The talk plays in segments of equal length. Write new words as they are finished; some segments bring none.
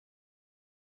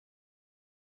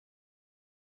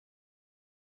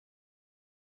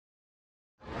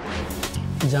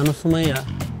জানো সুমাইয়া,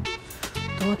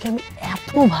 তোমাকে আমি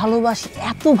এত ভালোবাসি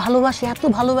এত ভালোবাসি এত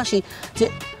ভালোবাসি যে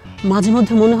মাঝে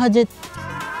মধ্যে মনে হয় যে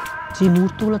যে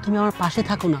মুহূর্তগুলো তুমি আমার পাশে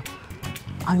থাকো না,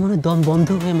 আমি মনে হয় দম বন্ধ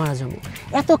হয়ে মারা যাবো।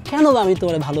 এত কেন আমি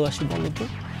তোমার ভালোবাসি বলো তো?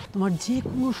 তোমার যে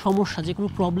কোনো সমস্যা, যে কোনো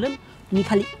প্রবলেম, তুমি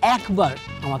খালি একবার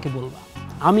আমাকে বলবা,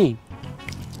 আমি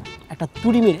একটা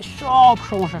তুড়ি মেরে সব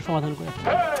সমস্যার সমাধান করে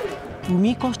ফেলবো। তুমি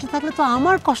কষ্ট থাকলে তো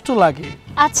আমার কষ্ট লাগে।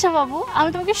 আচ্ছা বাবু, আমি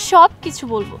তোমাকে সব কিছু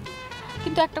বলবো,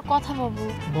 কিন্তু একটা কথা বাবু।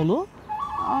 বলো।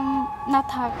 না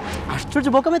থাক। আশ্চর্য,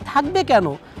 বোকামে থাকবে কেন?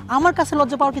 আমার কাছে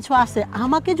লজ্জা পাওয়ার কিছু আছে?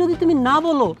 আমাকে যদি তুমি না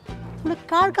বলো তাহলে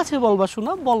কার কাছে বলবা?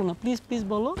 শোনা, বলো না প্লিজ, প্লিজ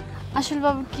বলো। আসলে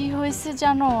বাবু কি হয়েছে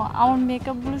জানো, আমার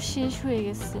মেকআপগুলো শেষ হয়ে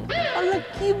গেছে। আল্লাহ,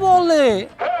 কি বলে?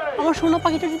 আমার সোনা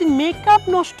পাখিটা যদি মেকআপ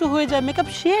নষ্ট হয়ে যায়, মেকআপ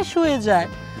শেষ হয়ে যায়,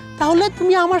 তাহলে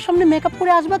তুমি আমার সামনে মেকআপ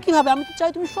করে আসবা কিভাবে? আমি তো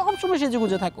চাই তুমি সব সময় সেজে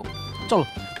গুজে থাকো। চলো,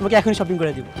 তোমাকে এখনই শপিং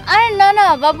করে দিব। আরে না না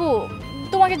বাবু,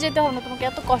 তোমাকে যেতে হবে না, তোমাকে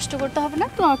এত কষ্ট করতে হবে না।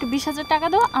 তুমি আমাকে 20,000 টাকা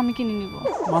দাও, আমি কিনে নিব।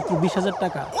 মাত্র 20,000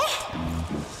 টাকা?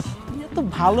 এত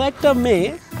ভালো একটা মেয়ে,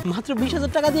 মাত্র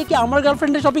 20,000 টাকা দিয়ে কি আমার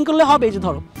গার্লফ্রেন্ডের শপিং করলে হবে? এই যে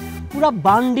ধরো, পুরো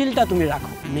বান্ডিলটা তুমি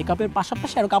রাখো, মেকআপের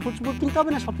পাশাপাশি আর কাপড় চোপড় কিনতে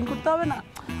হবে না, শপিং করতে হবে না।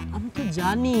 আমি তো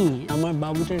জানি আমার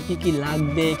বাবুটার কি কি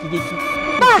লাগবে, কি কি কি।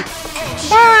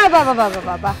 বাবা বাবা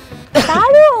বাবা,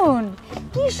 দারুণ,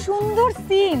 কি সুন্দর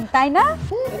সিন, তাই না?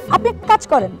 আপনি এক কাজ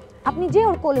করেন, আপনি যে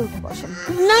ওর কোলে উঠে বসেন।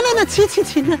 না না না, ছি ছি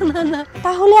ছি, না না না।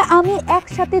 তাহলে আমি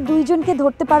একসাথে দুইজনকে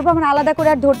ধরতে পারবো, আমার আলাদা করে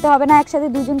আর ধরতে হবে না, একসাথে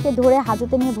দুইজনকে ধরে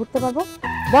হাজতে নিয়ে ঘুরতে পারবো।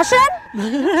 বসেন।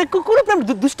 কোনো প্রেম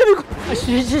দুষ্টমি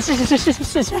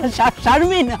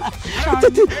শারমিন না।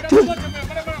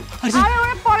 আরে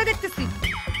ওরে পরে দেখতেছি।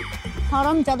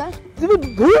 হারাম জাদা, তুমি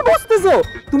ভুল বসতেছো।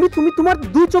 তুমি তুমি তোমার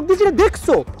দুই চোখ দিয়ে যেটা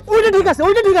দেখছো ওইটা ঠিক আছে,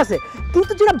 ওইটা ঠিক আছে,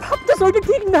 কিন্তু যেটা ভাবতেছো ওইটা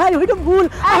ঠিক নাই, ওইটা ভুল।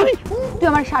 তুই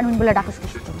আমার শারমিন বলে ডাকস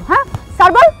কিসের জন্য? হ্যাঁ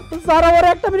স্যার বল। স্যার, আমার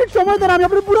একটা মিনিট সময় দেন, আমি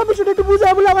আপনার পুরো বিষয়টা একটু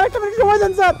বুঝাই বলে আমার একটা মিনিট সময়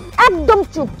দেন স্যার। একদম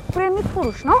চুপ, প্রেমিক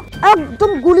পুরুষ না, একদম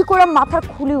গুলি করে মাথার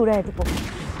খুলি উড়াই দিব।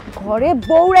 ঘরে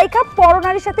বউ রাইখা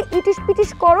পরনারীর সাথে ইটিস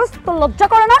পিটিস করস, তো লজ্জা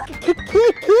করে না? কি কি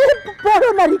কি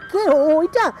পরনারী? কে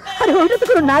ওইটা? আরে ওইটা তো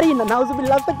কোনো নারী না,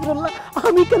 নাউজুবিল্লাহ আস্তাগফিরুল্লাহ।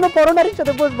 আমি কেন পরনারীর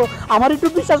সাথে বসবো? আমার একটু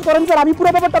বিশ্বাস করেন স্যার, আমি পুরো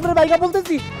ব্যাপারটা আপনার বাইকা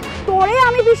বলতেছি। তোরে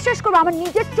আমি বিশ্বাস করব, আমার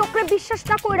নিজের চোখে বিশ্বাস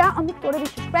না কইরা আমি তোরে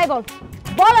বিশ্বাস প্রায় বল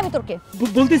বল। আমি তোরকে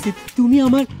বলতেছি, তুমি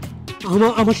আমার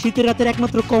আমার শীতের রাতের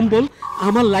একমাত্র কম্বল,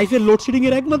 আমার লাইফের লোডশেডিং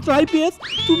এর একমাত্র আইপিএস,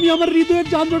 তুমি আমার হৃদয়ের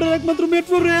যানজটের একমাত্র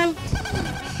মেট্রো রেল।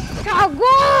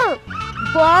 সাগর,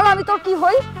 বল আমি তোর কি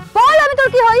হই? বল আমি তোর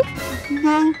কি হই?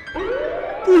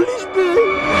 পুলিশ বল।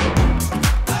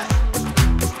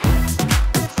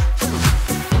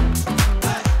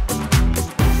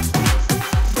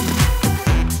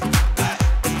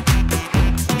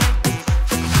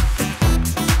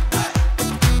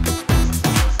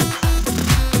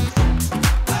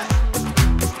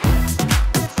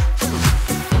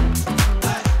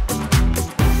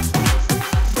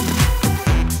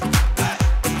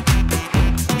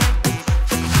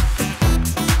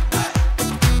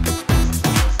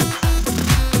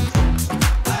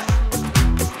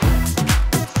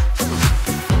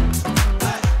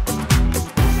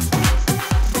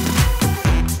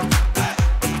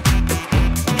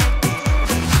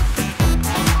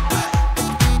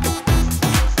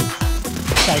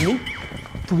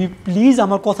 তুমি প্লিজ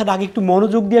আমার কথাটা আগে একটু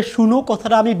মনোযোগ দিয়ে শুনো,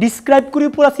 কথাটা আমি ডিসক্রাইব করি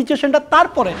পুরো সিচুয়েশনটা,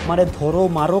 তারপরে মানে ধরো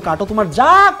মারো কাটো, তোমার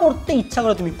যা করতে ইচ্ছা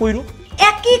করে তুমি কইরো।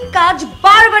 একই কাজ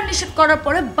বারবার নিষেধ করার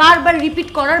পরে বারবার রিপিট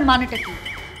করার মানেটা কি?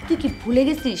 তুই কি ভুলে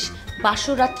গেছিস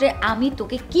বাসর রাত্রে আমি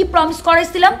তোকে কি প্রমিস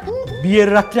করাইছিলাম? বিয়ের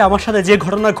রাত্রে আমার সাথে যে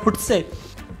ঘটনা ঘটছে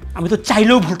আমি তো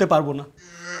চাইলেও ভুলতে পারবো না।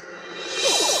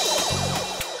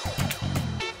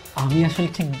 আমি আসলে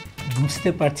ঠিক বুঝতে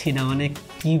পারছি না মানে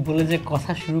কি বলে যে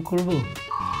কথা শুরু করব।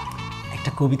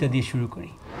 একটা কবিতা দিয়ে শুরু করি।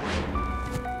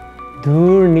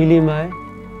 দূর নীলিমায়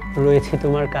রয়েছে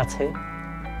তোমার কাছে,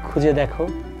 খুঁজে দেখো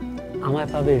আমায়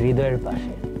পাবে হৃদয়ের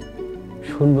পাশে।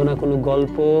 শুনবো না কোনো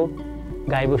গল্প,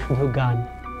 গাইবো শুধু গান,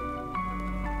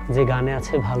 যে গানে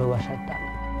আছে ভালোবাসার টান।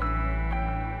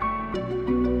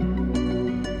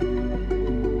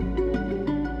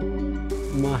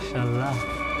 মাশাআল্লাহ,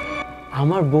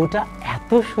 আমার বউটা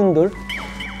এত সুন্দর।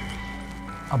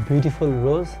 A beautiful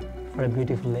rose for a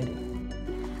beautiful lady.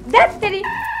 That's তেরি।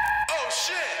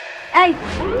 এই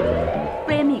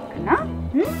প্রেমিক না,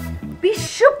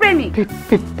 বিশ্ব প্রেমিক।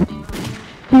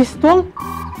 পিস্তল?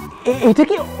 এটা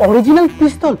কি অরিজিনাল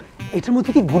পিস্তল? এটার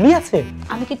মধ্যে কি গুলি আছে?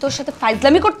 আমি কি তোর সাথে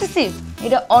ফাইজলামি করতেছি?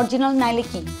 এটা অরিজিনাল নাইলে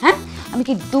কি? হ্যাঁ, আমি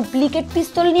কি ডুপ্লিকেট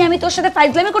পিস্তল নিয়ে আমি তোর সাথে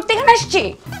ফাইজলামি করতে এখানে আসছি?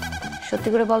 সত্যি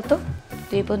করে বলতো,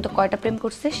 তুই এই পর্যন্ত কয়টা প্রেম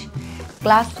করছিস?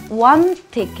 ক্লাস 1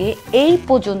 থেকে এই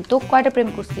পর্যন্ত কয়টা প্রেম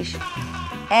করছিস?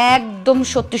 একদম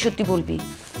সত্যি সত্যি বলবি।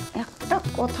 একটা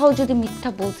একটা কথাও যদি মিথ্যা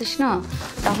বলছিস না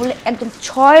তাহলে একদম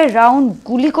 6 রাউন্ড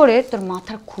গুলি করে তোর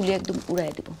মাথার খুলে একদম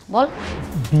উড়াই দেব। বল।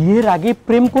 বিয়ের আগে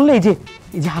প্রেম করলে এই যে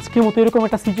আজকের মতো এরকম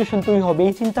একটা সিচুয়েশন তৈরি হবে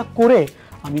এই চিন্তা করে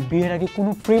আমি বিয়ের আগে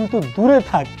কোনো প্রেম তো দূরে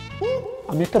থাক,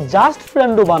 আমি একটা জাস্ট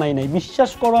ফ্রেন্ডও বানাই নাই,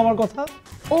 বিশ্বাস করো আমার কথা।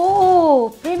 ও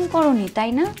প্রেম করনি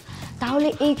তাই না? তাহলে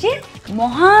এই যে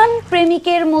মহান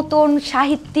প্রেমিকের মতন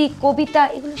সাহিত্যিক কবিতা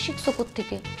এগুলো শিখছো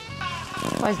কোত্থেকে?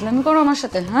 ফাইজলামি করো আমার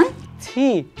সাথে? হ্যাঁ ছি,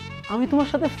 আমি তোমার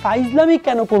সাথে ফাইজলামি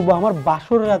কেন করব? আমার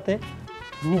বাসর রাতে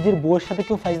নিজের বউয়ের সাথে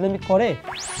কেউ ফাইজলামি করে?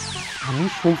 আমি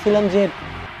শুনছিলাম যে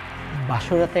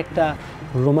বাসর রাতে একটা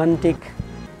রোমান্টিক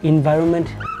এনভায়রনমেন্ট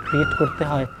ক্রিয়েট করতে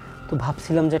হয়, তো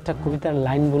ভাবছিলাম যে একটা কবিতার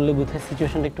লাইন বললে বোধহয়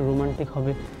সিচুয়েশনটা একটু রোমান্টিক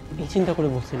হবে, এই চিন্তা করে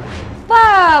বলছিলাম।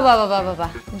 বাহ বাহ বাহ বাহ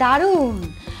বাহ, দারুণ।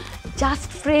 জাস্ট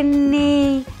ফ্রেন্ড নেই,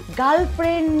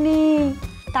 গার্লফ্রেন্ড নেই,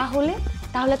 তাহলে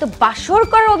তাহলে তো বাসর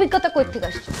করার অভিজ্ঞতা কই থেকে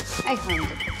আসছে? এই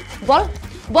বল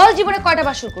বল, জীবনে কয়টা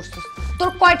বাসর করছিস? তোর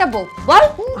কয়টা বউ বল?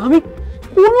 আমি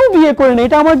কোনো বিয়ে করি না,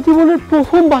 এটা আমার জীবনের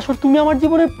প্রথম বাসর, তুমি আমার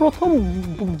জীবনের প্রথম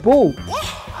বউ।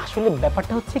 আসলে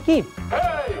ব্যাপারটা হচ্ছে কি,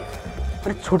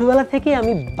 মানে ছোটবেলা থেকে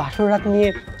আমি বাসর রাত নিয়ে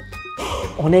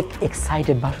অনেক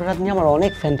এক্সাইটেড, বাসর রাত নিয়ে আমার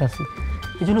অনেক ফ্যান্টাসি।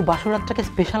 এই জন্য বাসর রাতটাকে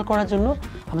স্পেশাল করার জন্য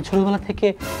আমি ছোটবেলা থেকে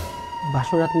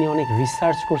বাসর রাত নিয়ে অনেক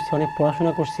রিসার্চ করছি, অনেক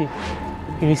পড়াশোনা করছি।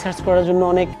 রিসার্চ করার জন্য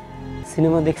অনেক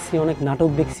সিনেমা দেখছি, অনেক নাটক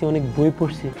দেখছি, অনেক বই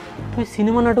পড়ছি। তো এই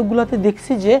সিনেমা নাটকগুলোতে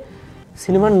দেখছি যে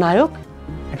সিনেমার নায়ক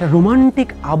একটা রোমান্টিক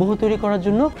আবহ তৈরি করার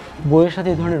জন্য বইয়ের সাথে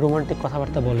এই ধরনের রোমান্টিক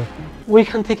কথাবার্তা বলে,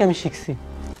 ওইখান থেকে আমি শিখছি।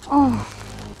 ও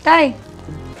তাই?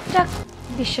 যাক,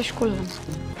 বিশ্বাস করলাম।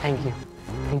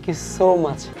 Thank you so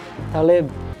much. তাহলে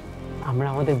আমরা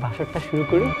আমাদের বাসরটা শুরু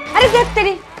করি। আরে দেখতে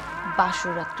রে,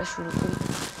 বাসর রাতটা শুরু করি।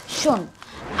 শোন,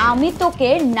 আমি তোকে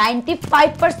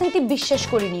 95% বিশ্বাস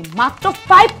করিনি, মাত্র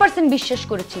 5% বিশ্বাস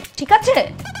করেছি, ঠিক আছে?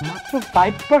 মাত্র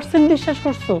 5% বিশ্বাস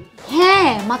করছো?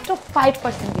 হ্যাঁ, মাত্র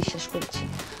 5% বিশ্বাস করেছি।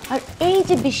 আর এই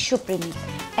যে বিশ্বপ্রেমিক,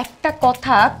 একটা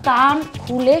কথা কান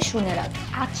খুলে শুনে রাখ,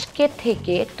 আজকে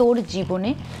থেকে তোর জীবনে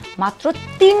মাত্র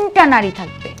 3টা নারী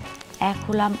থাকবে। এক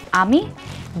হলাম আমি,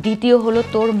 দ্বিতীয় হলো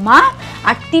তোর মা,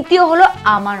 আর তৃতীয় হলো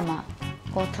আমার মা।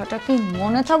 কথাটা কি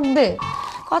মনে থাকবে?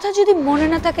 কথা যদি মনে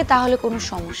না থাকে তাহলে কোনো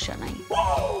সমস্যা নাই,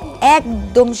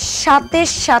 একদম সাথে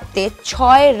সাথে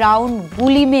 6 রাউন্ড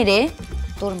গুলি মেরে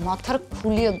তোর মাথার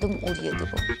খুলি একদম উড়িয়ে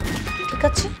দেব, ঠিক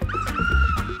আছে?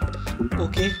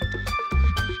 ওকে।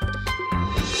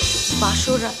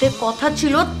 বাসর রাতে কথা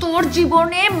ছিল তোর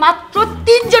জীবনে মাত্র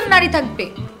 3জন নারী থাকবে।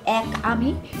 এক আমি,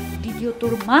 দ্বিতীয়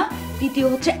তোর মা, তৃতীয়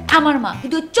হচ্ছে আমার মা।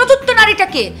 কিন্তু ওই চতুর্থ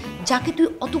নারীটাকে, যাকে তুই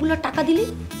অতগুলো টাকা দিলি।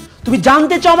 তুমি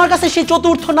জানতে চাও আমার কাছে সেই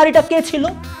চতুর্থ নারীটা কে ছিল?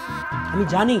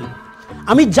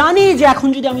 আমি জানি যে এখন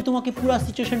যদি আমি তোমাকে পুরো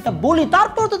সিচুয়েশনটা বলি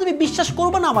তারপর তো তুমি বিশ্বাস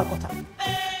করবে না আমার কথা,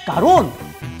 কারণ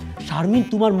শারমিন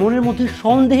তোমার মনের মধ্যে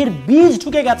সন্দেহের বীজ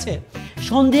ঢুকে গেছে।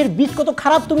 সন্দেহের বীজ কত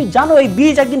খারাপ তুমি জানো? এই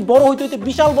বীজ একদিন বড় হইতে হইতে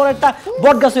বিশাল বড় একটা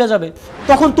বট গাছ হয়ে যাবে,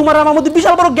 তখন তোমার আমার মধ্যে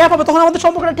বিশাল বড় গ্যাপ হবে, তখন আমাদের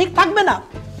সম্পর্কটা ঠিক থাকবে না।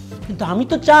 কিন্তু আমি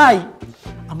তো চাই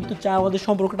আমাদের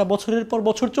সম্পর্কটা বছরের পর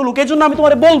বছর চলুক। এই জন্য আমি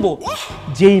তোমারে বলবো,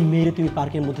 যেই মেয়েরে তুমি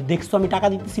পার্কের মধ্যে দেখছো আমি টাকা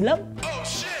দিতেছিলাম,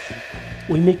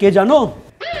 ওই মেয়ে কে জানো?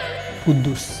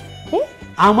 কুদ্দুস,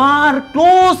 আমার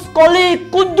ক্লোজ কলিগ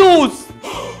কুদ্দুস।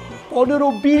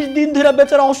 15-20 দিন ধরে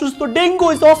বেচারা অসুস্থ, ডেঙ্গু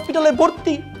হয়েছে, হসপিটালে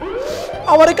ভর্তি।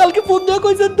 আমারে কালকে ফোন দিয়ে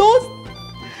কইছে, দোস্ত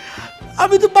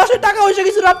আমি তো বাসায় টাকা পয়সা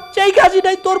কিছু রাত চাই কাজই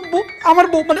নাই, তোর বউ, আমার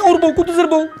বউ মানে ওর বউ, কুদ্দুসের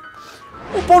বউ,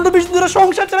 ও 15-20 দিন ধরে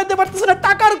সংসার চালাতে পারতেছে না,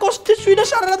 টাকার কষ্টে শুইনা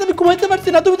সারা রাত আমি ঘুমাইতে পারছি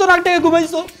না। তুমি তো রাত টাকা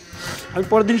ঘুমাইছো। আমি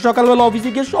পরের দিন সকালবেলা অফিসে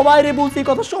গিয়ে সবাই রে বলছি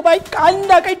কথা, সবাই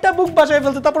কাইটা বুক বাসায়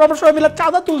ফেলছে। তারপর আমরা সবাই মিলে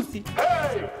চাঁদা তুলছি।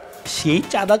 সেই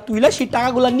চাঁদা তুইলা সেই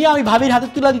টাকাগুলো নিয়ে আমি ভাবির হাতে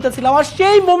তুলা দিতেছিলাম, আর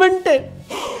সেই মোমেন্টে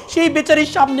সেই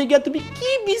বেচারির সামনে গিয়ে তুমি কি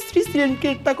বিশ্রী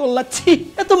সিলেন্টটা করলাচ্ছি।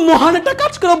 এত মহান একটা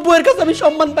কাজ করে বউয়ের কাছে আমি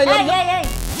সম্মান পাইলাম না।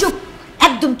 চুপ,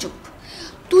 একদম চুপ।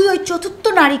 তুই ওই চতুর্থ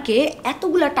নারীকে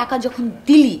এতগুলা টাকা যখন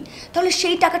দিলি, তাহলে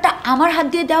সেই টাকাটা আমার হাত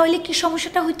দিয়ে দেওয়া হলে কি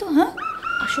সমস্যাটা হইতো? হ্যাঁ,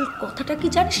 আসল কথাটা কি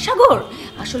জানিস সাগর?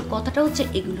 আসল কথাটা হচ্ছে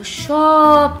এগুলো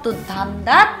সব তো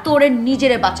ধান্দা তোরে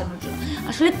নিজেরে বাঁচানোর জন্য।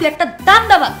 আসলে তুই একটা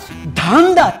ধান্দাবাজ।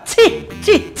 ধান্দা? ছি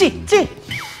ছি ছি ছি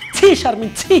ছি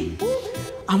শারমিন, ছি।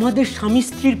 আমাদের স্বামী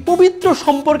স্ত্রীর পবিত্র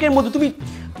সম্পর্কের মধ্যে তুমি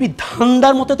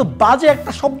ধান্দার মতো এত বাজে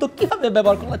একটা শব্দ কিভাবে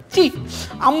ব্যবহার করলা? ছি।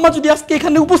 আম্মা যদি আজকে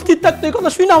এখানে উপস্থিত থাকতো এই কথা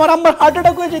শুনে আমার আম্মার হার্ট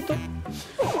অ্যাটাক হয়ে যেত।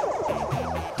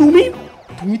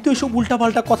 তুমি তো এসব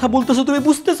উল্টাপাল্টা কথা বলতেছো, তুমি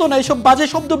বুঝতেছো না এসব বাজে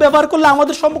শব্দ ব্যবহার করলে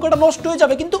আমাদের সম্পর্কটা নষ্ট হয়ে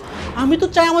যাবে। কিন্তু আমি তো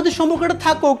চাই আমাদের সম্পর্কটা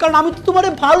থাকুক, কারণ আমি তো তোমারে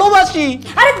ভালোবাসি।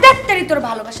 আরে দেখ তারি তোর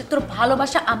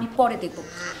ভালোবাসা আমি পরে দেখবো,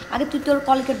 আগে তুই তোর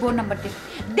কলিকের বোর নাম্বার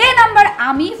দে নাম্বার।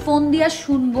 আমি ফোন দিয়া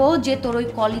শুনবো যে তোর ওই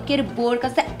কলিকের বোর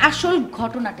কাছে আসল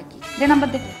ঘটনাটা কি। দে নাম্বার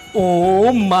দে। ও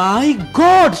মাই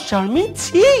গড শারমিন,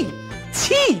 ছি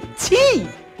ছি ছি,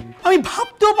 আমি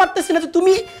ভাবতেও পারতেছি না যে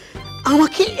তুমি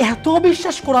আমাকে এত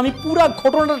অবিশ্বাস করো। আমি পুরো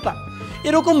ঘটনাটা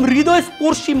এরকম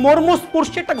হৃদয়স্পর্শী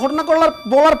মর্মস্পর্শী একটা ঘটনা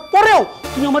বলার পরেও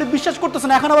তুমি আমার বিশ্বাস করতেছ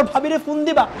না। এখন আবার ভাবিরে ফোন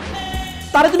দিবা,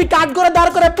 তারে তুমি কাট করে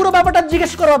দাঁড় করে পুরো ব্যাপারটা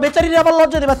জিজ্ঞেস করো, বেচারির আবার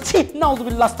লজ্জা দেবা। ছি,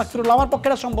 নাউজুবিল্লাহ, আস্তাগফিরুল্লাহ, আমার পক্ষে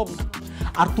এটা সম্ভব না।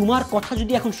 আর তোমার কথা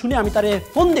যদি এখন শুনে আমি তারে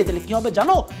ফোন দিই, তাহলে কি হবে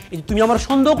জানো? এই যে তুমি আমার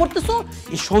সন্দেহ করতেছো,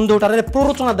 এই সন্দেহটারে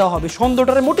প্ররোচনা দেওয়া হবে,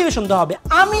 সন্দেহটারে মোটিভেশন দেওয়া হবে।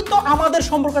 আমি তো আমাদের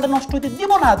সম্পর্কটা নষ্ট হইতে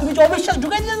দিব না। তুমি যে অবিশ্বাস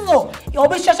ঢুকাই দিয়েছ, এই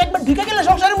অবিশ্বাস একবার ঢুকে গেলে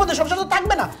সংসারের মধ্যে সংসার তো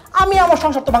থাকবে না। আমি আমার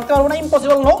সংসার তো ভাঙতে পারবো না,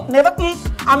 ইম্পসিবল, নো নেভার।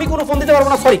 আমি কোনো ফোন দিতে পারবো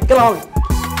না, সরি, গেলাম আমি।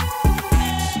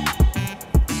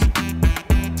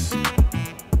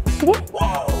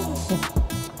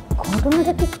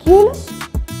 ঘটনাটা কি হলো?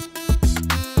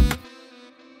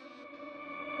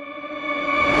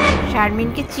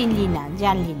 শারমিনকে চিনলি না,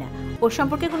 জানলি না, ওর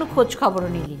সম্পর্কে কোনো খোঁজ খবরও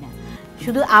নিলি না,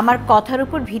 শুধু আমার কথার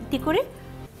উপর ভিত্তি করে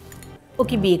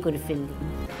ওকে বিয়ে করে ফেললি।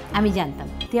 আমি জানতাম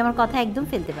তুই আমার কথা একদম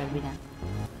ফেলতে পারবি না।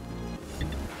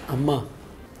 আম্মা,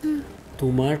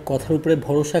 তোমার কথার উপরে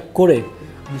ভরসা করে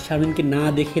আমি শারমিনকে না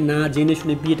দেখে না জেনে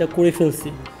শুনে বিয়েটা করে ফেলছি,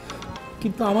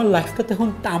 কিন্তু আমার লাইফটা তো এখন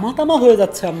তামা হয়ে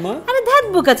যাচ্ছে আম্মা। আরে ধ্যাত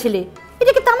বোকা ছেলে,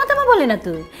 এটাকে তামা বলে না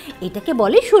তো, এটাকে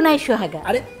বলে সোনাই সোহাগা।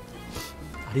 আরে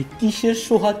আরে কিসের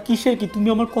সোহাগ, কিসের কি? তুমি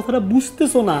আমার কথাটা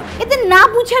বুঝতেছো না। এতে না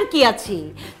বুঝার কি আছে?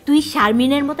 তুই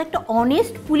শারমিনের মতো একটা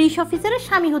অনেস্ট পুলিশ অফিসারের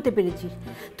স্বামী হতে পেরেছিস,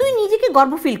 তুই নিজেকে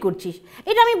গর্ব ফিল করছিস।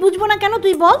 এটা আমি বুঝবো না কেন,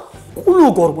 তুই বল। কোনো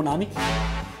গর্ব না। আমি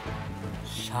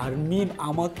শারমিন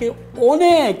আমাকে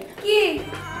অনেক কি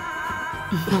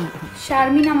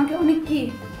শারমিন আমাকে অনেক কি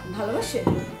ভালোবাসে?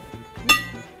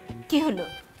 কি হলো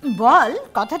বল,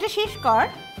 কথাটা শেষ কর।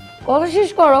 কথা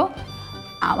শেষ করো।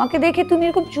 আমাকে দেখে তুমি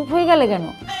এরকম চুপ হয়ে গেলে কেন?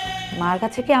 মার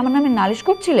কাছে কি আমার নামে নালিশ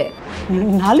করছিলে?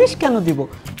 নালিশ কেন দিব?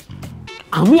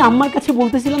 আমি আম্মার কাছে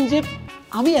বলতেছিলাম যে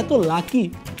আমি এত লাকি,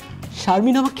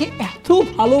 শারমিন আমাকে এত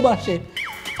ভালোবাসে,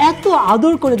 এত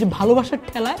আদর করে, যে ভালোবাসার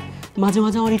ঠেলায় মাঝে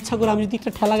মাঝে আমার ইচ্ছা করে আমি যদি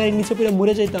একটা ঠেলা গাড়ির নিচে পড়ে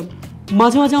মরে যাইতাম।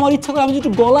 মাঝে মাঝে আমার ইচ্ছা করে আমি যদি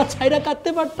গলা ছাইরা কাটতে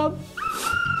পারতাম।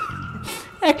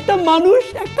 একটা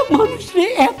মানুষরে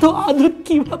এত আদর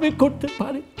কিভাবে করতে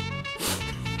পারে?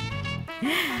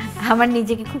 আমার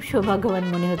নিজেকে খুব সৌভাগ্যবান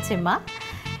মনে হচ্ছে মা,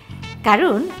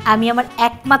 কারণ আমি আমার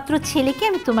একমাত্র ছেলেকে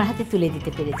আমি তোমার হাতে তুলে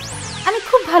দিতে পেরেছি। আমি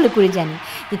খুব ভালো করে জানি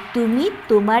যে তুমি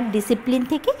তোমার ডিসিপ্লিন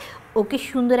থেকে ওকে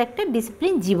সুন্দর একটা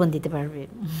ডিসিপ্লিন জীবন দিতে পারবে।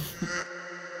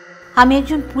 আমি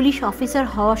একজন পুলিশ অফিসার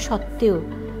হওয়া সত্ত্বেও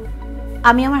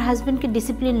আমি আমার হাজব্যান্ডকে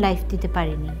ডিসিপ্লিন লাইফ দিতে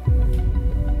পারিনি।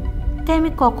 তাই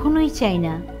আমি কখনোই চাই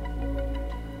না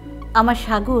আমার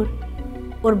সাগর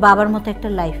ওর বাবার মতো একটা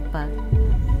লাইফ পাক।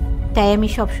 তাই আমি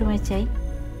সবসময় চাই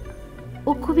ও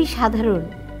খুবই সাধারণ,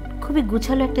 খুবই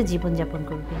গুছালো একটা জীবনযাপন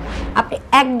করবে। আপনি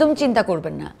একদম চিন্তা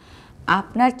করবেন না,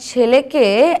 আপনার ছেলেকে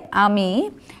আমি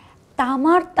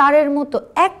তামার তারের মতো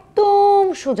একদম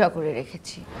সোজা করে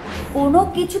রেখেছি। কোনো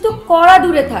কিছু তো করা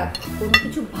দূরে থাক, কোনো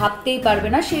কিছু ভাবতেই পারবে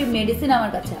না, সেই মেডিসিন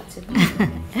আমার কাছে আছে।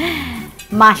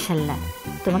 মাশাআল্লাহ,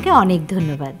 তোমাকে অনেক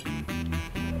ধন্যবাদ।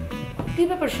 কি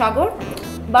ব্যাপার সাগর,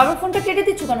 বাবার ফোনটা কেটে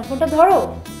দিচ্ছ কেন? ফোনটা ধরো।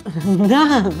 না,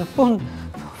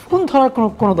 ফোন ধরার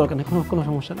কোনো দরকার নেই, কোনো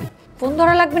সমস্যা নেই। ফোন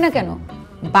ধরা লাগবে না কেন?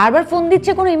 বারবার ফোন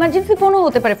দিচ্ছে, কোনো ইমার্জেন্সি ফোনও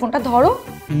হতে পারে, ফোনটা ধরো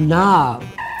না।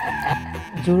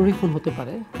 জরুরি ফোন হতে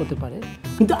পারে,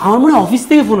 কিন্তু আমার মনে হয় অফিস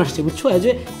থেকে ফোন আসছে, বুঝছো?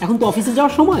 যে এখন তো অফিসে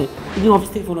যাওয়ার সময়, অফিস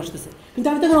থেকে ফোন আসতেছে, কিন্তু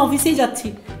আমি তো এখন অফিসেই যাচ্ছি,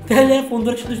 তাহলে ফোন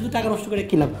ধরে শুধু টাকা নষ্ট করে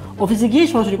কি লাভ? অফিসে গিয়ে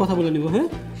সরাসরি কথা বলে নিব। হ্যাঁ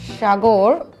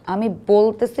সাগর, আমি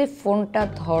বলতেছি ফোনটা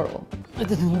ধরো।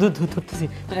 ধরতেছি।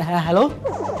 হ্যালো,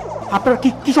 আপনার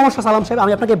কি সমস্যা সালাম সাহেব?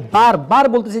 আমি আপনাকে বারবার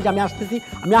বলতেছি যে আমি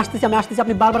আসতেছি,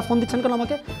 আপনি বারবার ফোন দিচ্ছেন কেন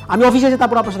আমাকে? আমি অফিসে এসে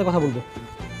তারপর আপনার সাথে কথা বলবো।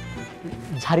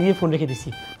 ঝাড়িয়ে ফোন রেখে দিছি,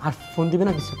 আর ফোন দিবে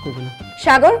না, ডিস্টার্ব করবে না।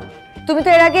 সাগর, তুমি তো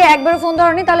এর আগে একবার ফোন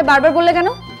ধরনি, তাহলে বারবার বললে কেন?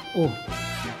 ও,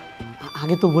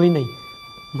 আগে তো বলি নাই,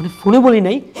 মানে ফোনে বলি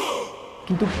নাই,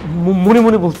 কিন্তু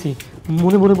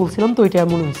মনে বলছিলাম তো, এটা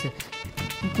মনে হয়েছে।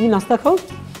 তুমি নাস্তা খাও,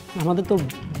 আমাদের তো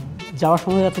যাওয়ার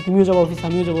সময় যাচ্ছে, তুমিও যাবো অফিসে,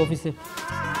 আমিও যাবো অফিসে।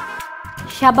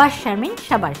 সাবাস শারমিন,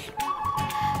 সাবাস।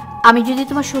 আমি যদি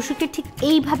তোমার শ্বশুরকে ঠিক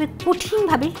এইভাবে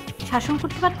কঠিনভাবে শাসন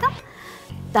করতে পারতাম,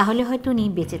 তাহলে হয়তো উনি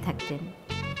বেঁচে থাকতেন।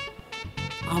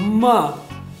 আম্মা,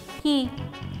 কি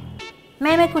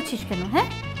ম্যামে করছিস কেন? হ্যাঁ,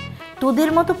 তোদের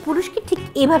মতো পুরুষকে ঠিক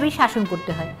এভাবেই শাসন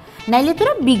করতে হয়, নাইলে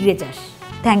তোরা বিগড়ে যাস।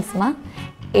 থ্যাঙ্কস মা,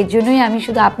 এর জন্যই আমি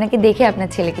শুধু আপনাকে দেখে আপনার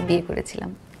ছেলেকে বিয়ে করেছিলাম।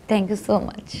 Thank you so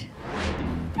much.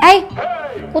 এই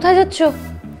কোথায় যাচ্ছ?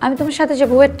 আমি তোমার সাথে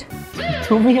যাবো। ওয়েট।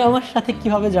 তুমি আমার সাথে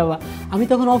কিভাবে যাবা? আমি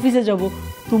তখন অফিসে যাব,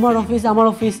 তোমার অফিস আমার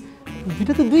অফিস,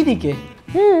 দুটো তো দুই দিকে।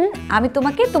 আমি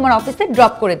তোমাকে তোমার অফিসে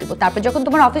ড্রপ করে দেবো, তারপর যখন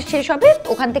তোমার অফিস শেষ হবে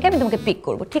ওখান থেকে আমি তোমাকে পিক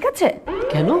করব, ঠিক আছে?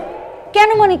 কেন? কেন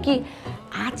মানে কি,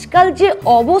 আজকাল যে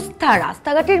অবস্থা,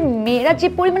 রাস্তাঘাটের মেয়েরা যে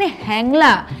পরিমাণে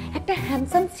হ্যাংলা, একটা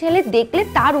হ্যান্ডসাম ছেলে দেখলে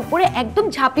তার উপরে একদম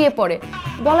ঝাঁপিয়ে পড়ে,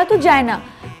 বলা তো যায় না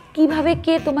কিভাবে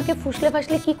কে তোমাকে ফুসলে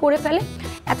ফাসলে কি করে ফেলে।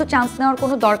 এত চান্স নেওয়ার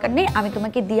কোনো দরকার নেই, আমি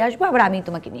তোমাকে দিয়ে আসবো, আবার আমি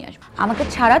তোমাকে নিয়ে আসবো। আমাকে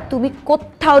ছাড়া তুমি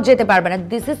কোথাও যেতে পারবে না,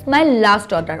 this is my last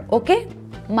order, ওকে?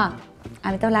 মা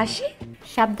আমি তাহলে আসি।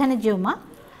 সাবধানে যেও মা।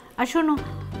 আর শোনো,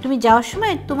 তুমি যাওয়ার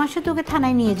সময় তোমার সাথে ওকে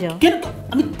থানায় নিয়ে যাও। কেন?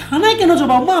 আমি থানায় কেন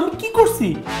যাবো আম্মা? আমি কি করছি?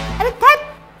 আরে থাক,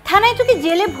 থানায় তোকে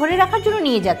জেলে ভরে রাখার জন্য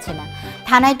নিয়ে যাচ্ছে না,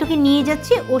 থানায় তোকে নিয়ে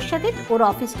যাচ্ছে ওর সাথে ওর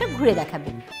অফিসটা ঘুরে দেখাবে।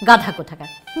 গাধা কোথাকার,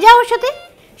 যাও ওর সাথে।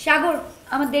 সাগর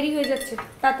আমার দেরি হয়ে যাচ্ছে,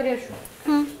 তাড়াতাড়ি আসো।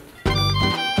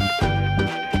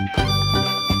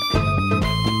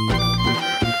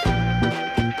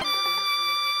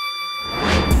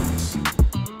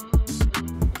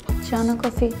 চা না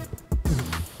কফি?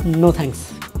 নো থ্যাঙ্কস,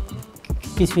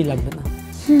 কিছুই লাগবে না।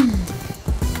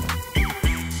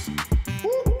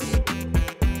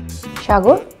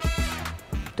 সাগর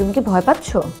তুমি কি ভয় পাচ্ছ?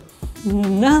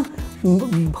 না,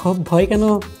 ভয় কেন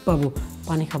পাবো?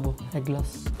 পানি খাবো এক গ্লাস।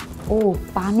 ও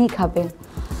পানি খাবে,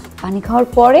 পানি খাওয়ার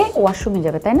পরে ওয়াশরুমে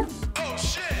যাবে তাই না?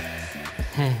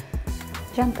 হ্যাঁ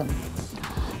জানতাম।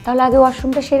 তাহলে আগে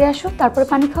ওয়াশরুমটা সেরে আসো, তারপরে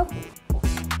পানি খাও।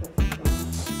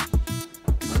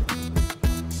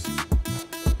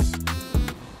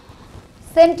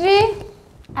 সেন্ট্রি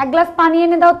এক গ্লাস পানি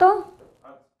এনে দাও তো।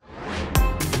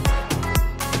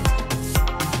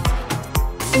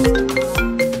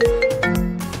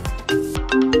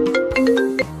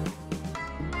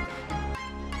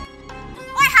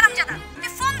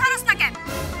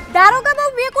 দারোগা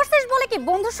বাবু বিয়ে করছিস বলে কি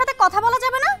বন্ধুর সাথে কথা বলা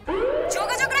যাবে না,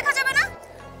 যোগাযোগ রাখা যাবে না?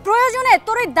 প্রয়োজনে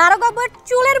তোর ওই দারোগা বউয়ের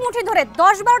চুলের মুঠি ধরে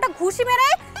 10-12টা ঘুষি মেরে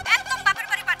একদম বাপের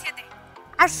বাড়ি পাঠিয়ে দে।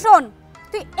 আর শোন,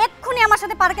 তুই এক্ষুনি আমার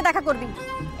সাথে পার্কে দেখা করবি,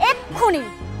 এক্ষুনি।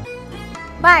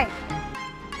 বাই।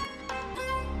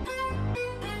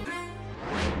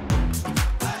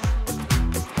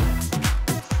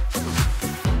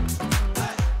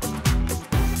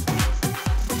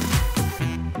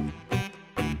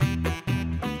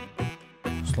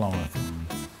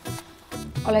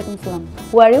 ওয়ালাইকুম সালাম।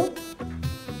 হু আর ইউ?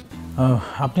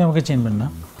 আপনি আমাকে চিনবেন না,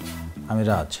 আমি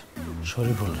রাজ,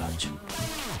 শরীফুল রাজ।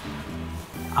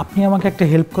 আপনি আমাকে একটা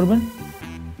হেল্প করবেন,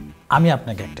 আমি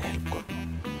আপনাকে একটা হেল্প করব।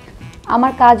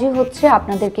 আমার কাজই হচ্ছে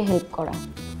আপনাদেরকে হেল্প করা,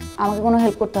 আমাকে কোনো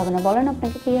হেল্প করতে হবে না। বলেন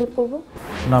আপনাকে কি হেল্প করব?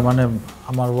 না মানে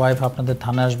আমার ওয়াইফ আপনাদের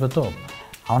থানায় আসবে তো,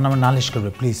 আমার নামে নালিশ করবে,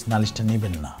 প্লিজ নালিশটা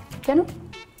নেবেন না। কেন?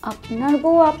 আপনার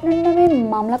বউ আপনার নামে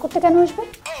মামলা করতে কেন আসবে?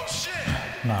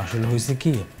 না আসলে হয়েছে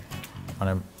কি,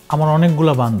 মানে আমার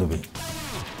অনেকগুলো বান্ধবী,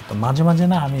 তো মাঝে মাঝে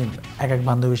না আমি এক এক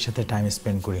বান্ধবীর সাথে টাইম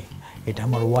স্পেন্ড করি, এটা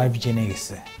আমার ওয়াইফ জেনে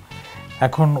গেছে।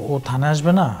 এখন ও থানায়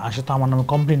আসবে না, আসে তো আমার নামে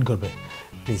কমপ্লেন করবে।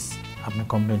 প্লিজ আপনি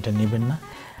কমপ্লেনটা নেবেন না।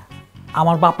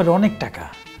 আমার বাপের অনেক টাকা,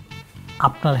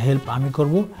 আপনার হেল্প আমি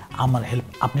করব, আমার হেল্প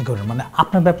আপনি করবেন, মানে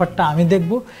আপনার ব্যাপারটা আমি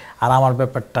দেখব আর আমার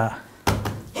ব্যাপারটা।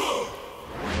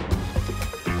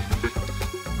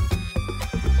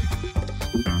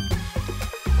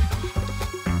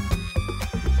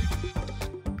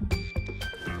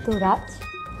 তো রাজ,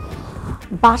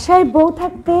 বাসায় বউ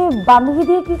থাকতে বান্ধবী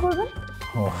দিয়ে কি করবেন?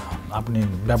 ও আপনি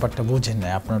ব্যাপারটা বুঝেন না,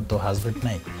 আপনার তো হাজবেন্ড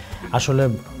নাই। আসলে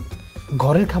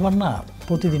ঘরের খাবার না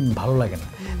প্রতিদিন ভালো লাগে না,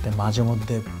 তাই মাঝে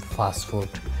মধ্যে fast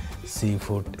food, sea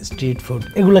food, street food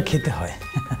এগুলো খেতে হয়।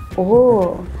 ও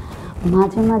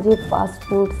মাঝে মাঝে ফাস্ট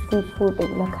ফুড, সি ফুড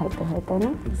এগুলো খাইতে হয় তাই না?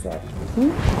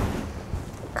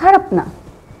 খারাপ না,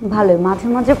 ভালোই। মাঝে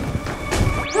মাঝে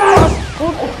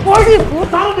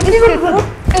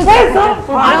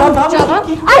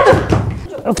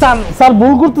স্যার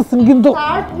ভুল করতেছেন কিন্তু।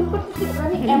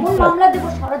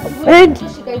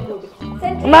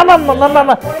 না না না না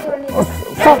না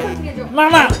না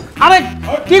না, আরে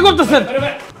কি করতেছেন?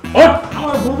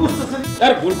 আমার ভুল বুঝতেছেন।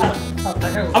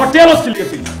 আমার তেল হচ্ছিল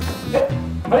গেছি।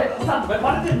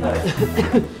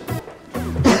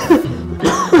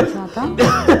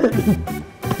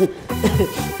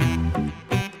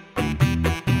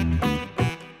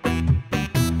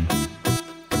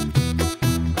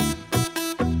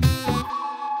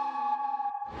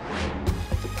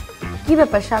 কি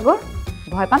ব্যাপার সাগর,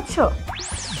 ভয় পাচ্ছ?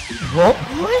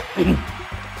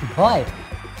 ভয়?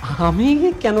 আমি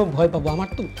কেন ভয় পাবো? আমার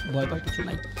তো ভয় পাওয়ার কিছু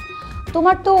নাই।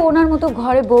 তোমার তো ওনার মতো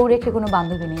ঘরে বউ রেখে কোনো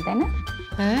বান্ধবী নেই তাই না?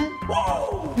 হ্যাঁ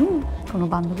কোনো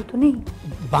বান্ধবী তো নেই?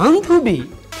 বান্ধবী?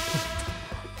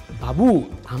 বাবু,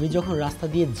 আমি যখন রাস্তা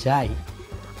দিয়ে যাই,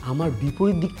 আমার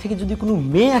বিপরীত দিক থেকে যদি কোনো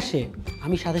মেয়ে আসে,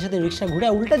 আমি সাথে সাথে রিক্সা ঘুরে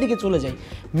উল্টা দিকে চলে যাই।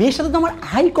 মেয়ের সাথে তো আমার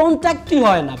আই কন্ট্যাক্টই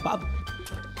হয় না।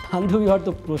 বান্ধবী হওয়ার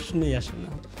তো প্রশ্নই আসে না।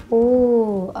 ও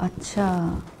আচ্ছা,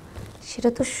 সেটা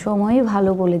তো সময়ই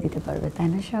ভালো বলে দিতে পারবে, তাই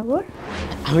না সাগর?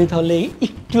 আমি তাহলে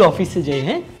একটু অফিসে যাই।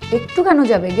 হ্যাঁ, একটু কেন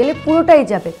যাবে, গেলে পুরোটাই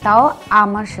যাবে, তাও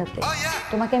আমার সাথে।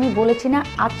 তোমাকে আমি বলেছি না,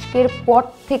 আজকের পর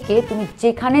থেকে তুমি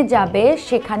যেখানে যাবে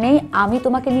সেখানেই আমি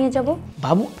তোমাকে নিয়ে যাব।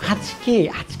 বাবু,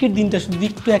 আজকের দিনটা শুধু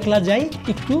একটু একলা যাই।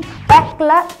 একটু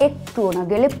একলা একটুও না,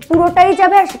 গেলে পুরোটাই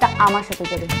যাবে, আর সেটা আমার সাথে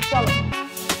যাবে। চলো।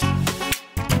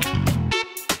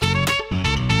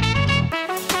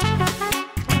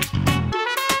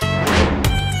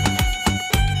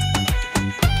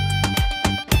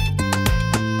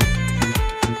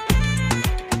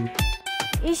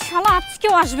 এই শালা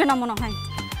আজকেও আসবে না মনে হয়।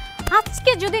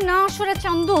 আজকে যদি না আসরে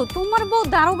চান্দু, তোমার বউ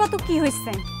দারোগা তো কি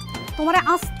হয়েছে, তোমারে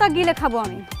আস্তা গিলে খাবো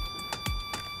আমি।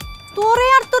 তোরে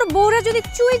আর তোর বউরে যদি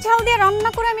চুই ঝাল দিয়ে রান্না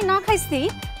করে আমি না খাইছি,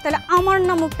 তাহলে আমার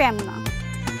নামও প্যাম না।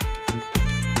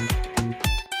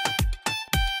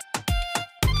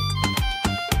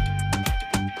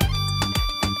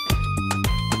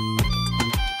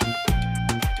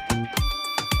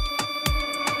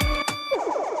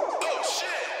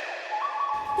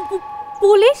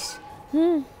 পুলিশ?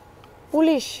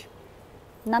 পুলিশ?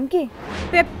 নাম কি?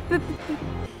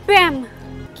 প্যাম।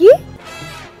 কি?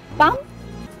 পাম?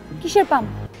 কিসের পাম?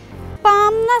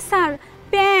 পাম না স্যার,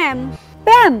 প্যাম।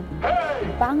 প্যাম?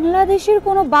 বাংলাদেশের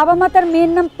কোনো বাবা মা তার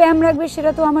মেয়ের নাম প্যাম রাখবে,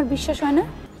 সেটা তো আমার বিশ্বাস হয় না।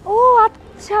 ও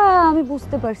আচ্ছা, আমি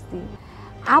বুঝতে পারছি,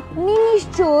 আপনি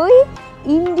নিশ্চয়ই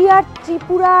ইন্ডিয়ার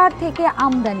ত্রিপুরা থেকে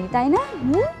আমদানি, তাই না?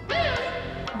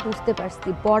 বুঝতে পারছি,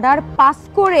 বর্ডার পাস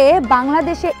করে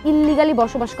বাংলাদেশে ইল্লিগালি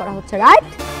বসবাস করা হচ্ছে, রাইট?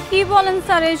 কি বলেন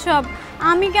স্যার এসব?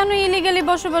 আমি কেন ইলিগালি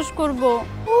বসবাস করব?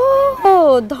 ও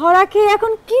ধরা খেয়ে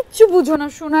এখন কিচ্ছু বুঝো না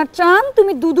সোনার চান,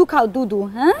 তুমি দুধু খাও, দুধু।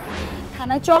 হ্যাঁ,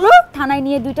 থানায় চলো, থানায়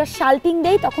নিয়ে দুইটা শাল্টিং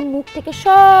দেই, তখন মুখ থেকে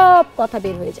সব কথা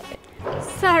বের হয়ে যাবে।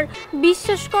 স্যার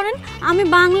বিশ্বাস করেন, আমি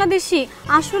বাংলাদেশি,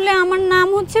 আসলে আমার নাম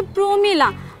হচ্ছে প্রমিলা,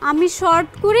 আমি শর্ট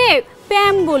করে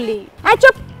প্যাম বলি। আয়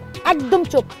চুপ, একদম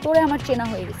চুপ, তোরে আমার চেনা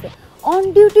হয়ে গেছে। অন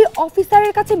ডিউটি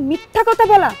অফিসারের কাছে মিথ্যা কথা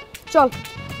বলা। চল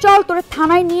চল, তোরে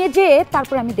থানায় নিয়ে যেয়ে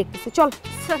তারপর আমি দেখতেছি, চল।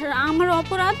 স্যার আমার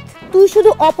অপরাধ? তুই শুধু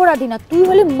অপরাধী না, তুই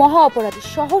হলে মহা অপরাধী।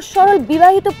 সহজ সরল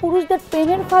বিবাহিত পুরুষদের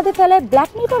প্রেমের ফাঁদে ফেলায়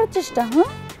ব্ল্যাকমেল করার চেষ্টা। হ্যাঁ,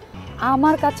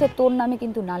 আমার কাছে তোর নামে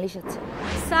কিন্তু নালিশ আছে।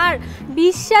 স্যার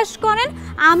বিশ্বাস করেন,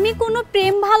 আমি কোনো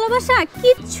প্রেম ভালোবাসা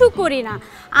কিচ্ছু করি না।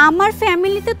 আমার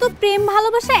ফ্যামিলিতে তো প্রেম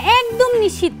ভালোবাসা একদম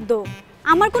নিষিদ্ধ।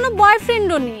 আমার কোনো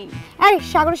বয়ফ্রেন্ডও নেই। এই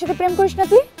সাগরের সাথে প্রেম করিস না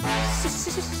তুই?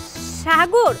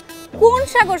 সাগর? কোন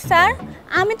সাগর স্যার?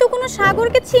 আমি তো কোনো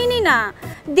সাগরকে চিনি না,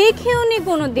 দেখেও নি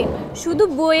কোনোদিন, শুধু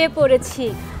বইয়ে পড়েছি।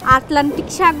 আটলান্টিক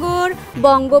সাগর,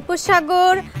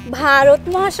 বঙ্গোপসাগর, ভারত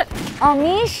মহাসাগর।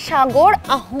 আমি সাগর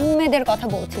আহমেদের কথা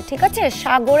বলছি, ঠিক আছে?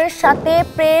 সাগরের সাথে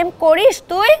প্রেম করিস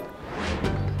তুই?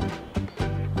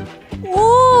 ও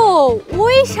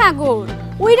ওই সাগর,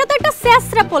 ওইটা তো একটা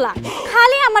স্যাসরা পোলা,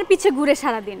 খালি আমার পিছে ঘুরে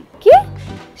সারাদিন। কি?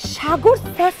 সাগর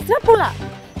স্যাসরা পোলা?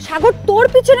 সাগর তোর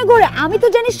পিছনে ঘুরে? আমি তো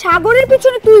জানি সাগরের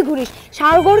পিছনে তুই ঘুরিস।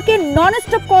 সাগরকে নন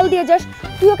স্টপ কল দিয়ে যাস,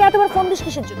 তুই ওকে এতবার ফোন দিস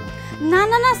কিসের জন্য? না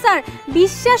না না স্যার,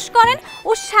 বিশ্বাস করেন,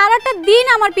 ও সারাটা দিন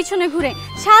আমার পিছনে ঘুরে,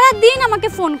 সারা দিন আমাকে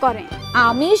ফোন করে।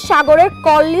 আমি সাগরের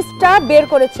কল লিস্টটা বের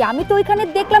করেছি, আমি তো ওইখানে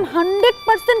দেখলাম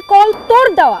 100% কল তোর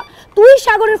দেওয়া। তুই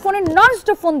সাগরের ফোনে নন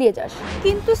স্টপ ফোন দিয়ে যাস।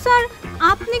 কিন্তু স্যার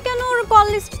আপনি কেন ওর কল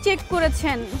লিস্ট চেক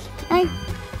করেছেন? এই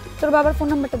তোর বাবার ফোন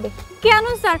নাম্বারটা দে। কেন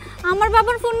স্যার, আমার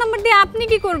বাবার ফোন নাম্বার দিয়ে আপনি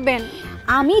কি করবেন?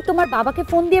 আমি তোমার বাবাকে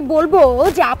ফোন দিয়ে বলবো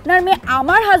যে আপনার মেয়ে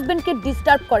আমার হাজবেন্ডকে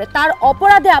ডিস্টার্ব করে, তার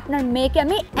অপরাধে আপনার মেয়েকে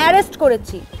আমি অ্যারেস্ট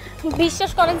করেছি।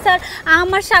 বিশ্বাস করেন স্যার,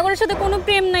 আমার সাগরের সাথে কোনো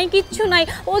প্রেম নাই, কিচ্ছু নাই,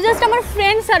 ও জাস্ট আমার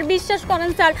ফ্রেন্ড স্যার। বিশ্বাস করেন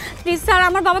স্যার, প্লিজ স্যার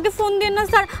আমার বাবাকে ফোন দিন না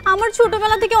স্যার। আমার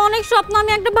ছোটবেলা থেকে অনেক স্বপ্ন,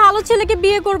 আমি একটা ভালো ছেলেকে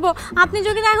বিয়ে করব। আপনি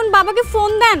যদি এখন বাবাকে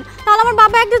ফোন দেন, তাহলে আমার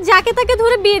বাবা একটা যাকে তাকে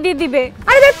ধরে বিয়ে দিয়ে দিবে।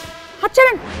 আরে দেখ, হাত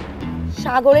ছাড়েন।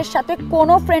 সাগরের সাথে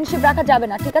কোনো ফ্রেন্ডশিপ রাখা যাবে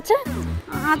না, ঠিক আছে?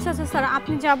 আচ্ছা আচ্ছা স্যার,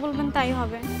 আপনি যা বলবেন তাই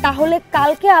হবে। তাহলে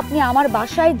কালকে আপনি আমার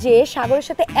বাসায় যেয়ে সাগরের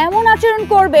সাথে এমন আচরণ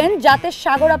করবেন যাতে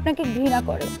সাগর আপনাকে ঘৃণা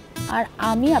করে আর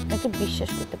আমি আপনাকে বিশ্বাস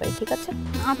করতে পারি, ঠিক আছে?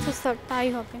 আচ্ছা স্যার, তাই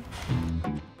হবে।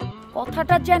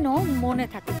 কথাটা যেন মনে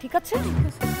থাকে, ঠিক আছে?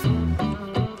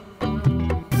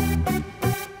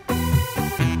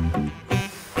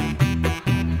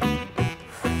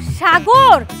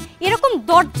 সাগর, এরকম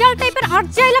দরজাল টাইপের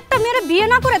আরজাইল একটা মেয়েরা বিয়ে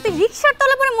না করে তুই রিকশার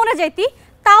তলে পরে মরে যাইতি,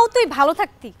 তাও তুই ভালো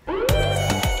থাকতি।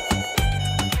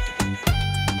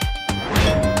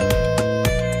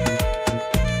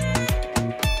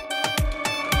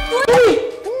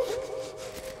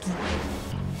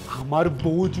 আমার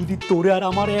বউ যদি তোরে আর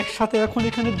আমার একসাথে এখন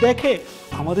এখানে দেখে,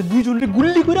 আমাদের দুইজনের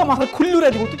গুল্লি করে মাথা খুল্লি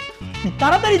উড়াই দেবো। তুই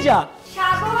তাড়াতাড়ি যা।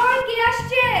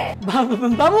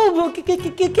 বাবু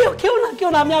কেউ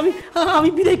না, আমি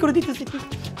বিদায় করে দিতেছি।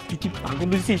 তুই কি পাগল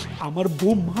হয়েছিস? আমার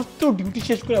বউ মাত্র ডিউটি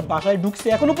শেষ করে বাসায় ঢুকছে,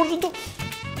 এখনো পর্যন্ত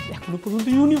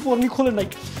ইউনিফর্মই খোলে নাই।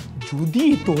 যদি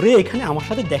তোরে এখানে আমার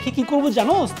সাথে দেখে কি করবো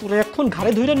জানোস? তোরে এখন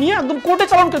ঘাড়ে ধরে নিয়ে একদম কোর্টে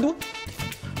চালান করে দেবো।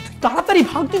 তাড়াতাড়ি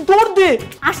ভাগ, তুই দৌড় দে।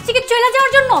 আসছি কি চলে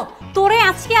যাওয়ার জন্য? তোরে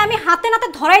আজকে আমি হাতে নাতে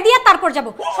ধরাই দিয়ে তারপর যাব।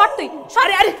 সর তুই, সর।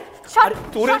 আরে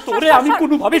তোরে আমি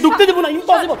কোনোভাবে ঢুকতে দেবো না,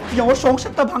 ইম্পসিবল। তুই আমার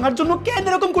সংসারটা ভাঙার জন্য কেন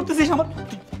এরকম করতেছিস?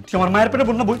 তুই আমার মায়ের পেটে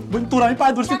বোন না, বোন তোর আমি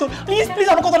পায়ে ধরছি। তোর প্লিজ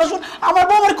আমার কথাটা শোন। আমার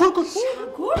বউ আমার খুল।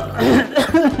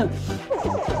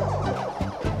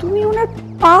 তুমি ওনার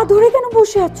পা ধরে কেন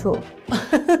বসে আছো?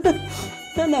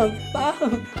 না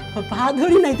পা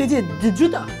ধরি নাই, তো যে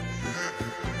জুতা,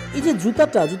 এই যে জুতার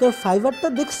ফাইবারটা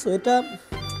দেখছো, এটা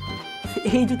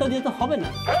এই জুতা দিয়ে তো হবে না।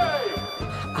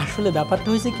 আসলে ব্যাপারটা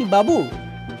হয়েছে কি বাবু,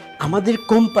 আমাদের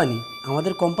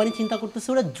কোম্পানি চিন্তা করতেছে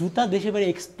ওরা জুতা দেশে বাইরে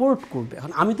এক্সপোর্ট করবে।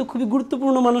 এখন আমি তো খুবই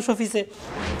গুরুত্বপূর্ণ মানুষ অফিসে,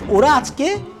 ওরা আজকে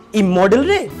এই মডেল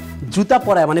রে জুতা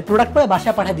পরায়, মানে প্রোডাক্ট পরায়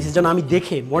বাসায় পাঠিয়ে দিচ্ছে, যেন আমি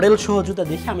দেখে মডেল সহ জুতা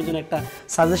দেখে আমি যেন একটা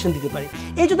সাজেশন দিতে পারি।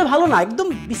 এই জুতা ভালো না, একদম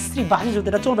বিশ্রী বাজে জুতা,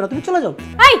 এটা চলবে না, তুমি চলে যাও।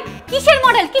 এই কিসের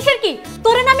মডেল, কিসের কি?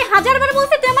 তোরে না আমি হাজারবার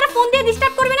বলছি তুই আমার ফোন দিয়ে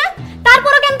ডিস্টার্ব করবি না,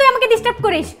 তারপরও কেন তুই আমাকে ডিস্টার্ব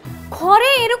করিস? ঘরে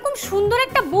এরকম সুন্দর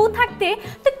একটা বউ থাকতে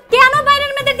তুই কেন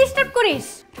বাইরের মেয়েদের ডিস্টার্ব করিস?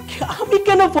 আমি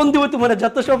কেন ফোন দিব তোমার?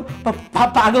 যত সব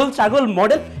পাগল ছাগল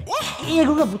মডেল,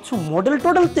 এগুলো বুঝছো মডেল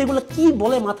টোডেল তো এগুলো কি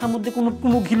বলে, মাথার মধ্যে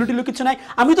কোনো ঘিলো টিলো কিছু নাই।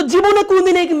 আমি তো জীবনে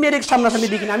কোনোদিন এই মেয়ের সামনাসামনি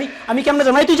দেখি না। আমি কেমন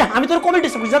জানাই? তুই যা, আমি তোর কমেন্ট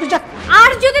ডিস্টার্ব করিস, যা তুই যা।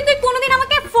 আর যদি তুই কোনোদিন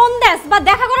আমাকে ফোন দেস বা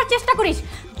দেখা করার চেষ্টা করিস,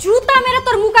 জুতা মেরে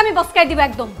তোর মুখ আমি বসকাই দিব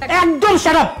একদম।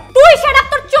 Shut up. তুই শাট আপ,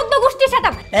 তোর 14 গোষ্ঠী শাট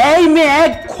আপ। এই মেয়ে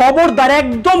খবরদার,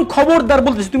 একদম খবরদার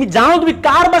বলতেছি। তুমি জানো তুমি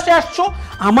কার বাসায় আসছো?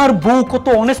 আমার বউ কত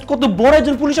অনেস্ট, কত বড়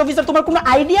একজন পুলিশ অফিসার, তোমার কোনো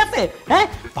আইডিয়া আছে? হ্যাঁ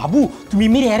বাবু, তুমি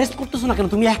মেরে অ্যারেস্ট করতেছো না কেন?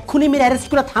 তুমি এক্ষুনি মেরে অ্যারেস্ট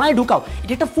করে থানায় ঢুকাও।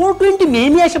 এটা একটা 420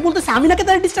 মেয়ে এসে বলতেছে আমি নাকি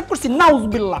তারা ডিস্টার্ব করছি।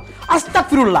 নাউজুবিল্লাহ,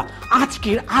 আস্তাগফিরুল্লাহ।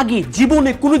 আজকের আগে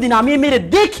জীবনে কোনোদিন আমি মেরে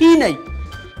দেখি নাই।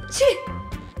 ছি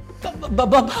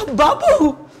বাবু।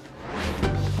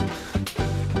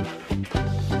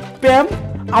 প্যাম,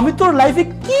 আমি তোর লাইফে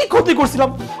কি ক্ষতি করছিলাম?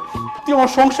 তুই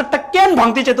আমার সংসারটা কেন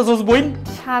ভাঙতে চাইতেছস বোন?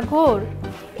 সাগর,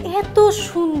 এত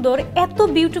সুন্দর এত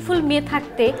বিউটিফুল মেয়ে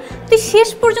থাকতে তুই শেষ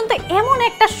পর্যন্ত এমন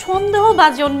একটা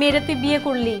সন্দেহভাজন মেয়েরে তুই বিয়ে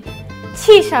করলি।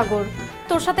 ছি সাগর,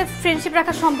 তোর সাথে ফ্রেন্ডশিপ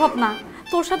রাখা সম্ভব না।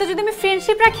 তোর সাথে যদি আমি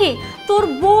ফ্রেন্ডশিপ রাখি, তোর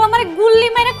বউ আমার গুল্লি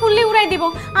মেরে খুল্লি উড়াই দিব।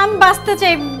 আমি বাঁচতে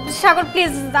চাই সাগর,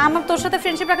 প্লিজ, আমার তোর সাথে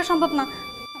ফ্রেন্ডশিপ রাখা সম্ভব না।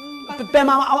 প্যাম,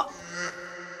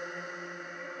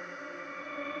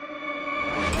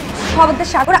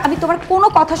 খবরদার সাগর, আমি তোমার কোনো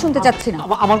কথা শুনতে চাচ্ছি না।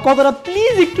 আমার কথাটা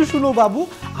প্লিজ একটু শুনো বাবু।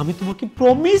 আমি তোমাকে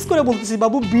প্রমিস করে বলতেছি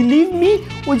বাবু, বিলিভ মি,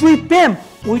 ওই যে প্রেম,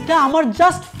 ওইটা আমার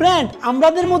জাস্ট ফ্রেন্ড।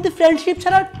 আমাদের মধ্যে ফ্রেন্ডশিপ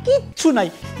ছাড়া কিচ্ছু নাই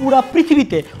পুরা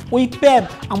পৃথিবীতে। ওই প্রেম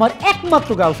আমার একমাত্র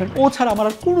গার্লফ্রেন্ড, ও ছাড়া আমার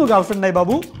আর কোনো গার্লফ্রেন্ড নাই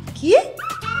বাবু। কি?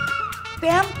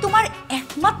 প্যাম তোমার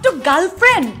একমাত্র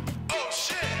গার্লফ্রেন্ড?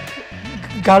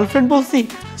 গার্লফ্রেন্ড বলছি,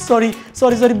 সরি,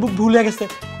 ভুলে গেছে,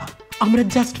 আমরা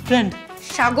জাস্ট ফ্রেন্ড।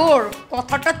 সাগর,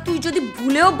 কথাটা তুই যদি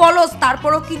ভুলেও বলস,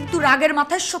 তারপরও কিন্তু রাগের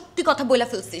মাথায় সত্যি কথা বলে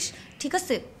ফেলছিস, ঠিক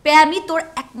আছে? প্যামই তোর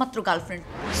একমাত্র গার্লফ্রেন্ড।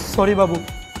 সরি বাবু,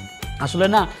 আসলে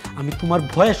না আমি তোমার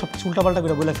ভয়ে সব উল্টাপাল্টা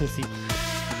করে বলে ফেলছি।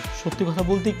 সত্যি কথা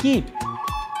বলতে কি,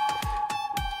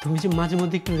 তুমি যে মাঝে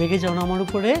মধ্যে একটু রেগে যাও না আমার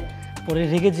উপরে, পরে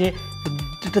রেগে যে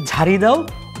একটা ঝাড়ি দাও,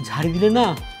 ঝাড়ি দিলে না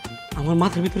আমার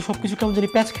মাথার ভিতরে সব কিছু কেমন জানি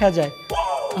প্যাচ খেয়া যায়।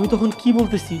 আমি তখন কি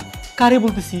বলতেছি, কারে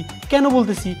বলতেছি, কেন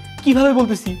বলতেছি, কিভাবে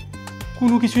বলতেছি,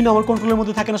 কোনো কিছুই না আমার কন্ট্রোলের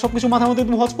মধ্যে থাকে না। সবকিছু মাথার মধ্যে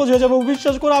তুমি হসপস হয়ে যাবে।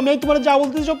 বিশ্বাস করো, আমি তোমার যা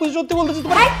বলতেছি সব কিছু সত্যি বলতেছি।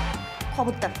 তোমার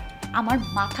খবরদার, আমার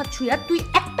মাথা ছুঁয়া তুই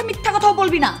একটা মিথ্যা কথাও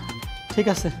বলবি না। ঠিক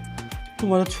আছে,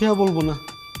 তোমার ছুঁয়া বলবো না।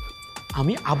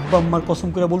 আমি আব্বা আম্মার কসম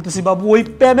করে বলতেছি বাবু, ওই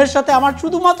প্যামের সাথে আমার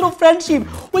শুধুমাত্র ফ্রেন্ডশিপ।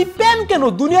 ওই প্যাম কেন,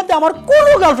 দুনিয়াতে আমার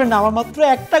কোনো গার্লফ্রেন্ড না, আমার মাত্র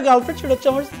একটা গার্লফ্রেন্ড, সেটা হচ্ছে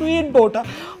আমার সুইট বউটা।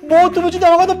 বউ, তুমি যদি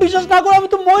আমার কথা বিশ্বাস না করো আমি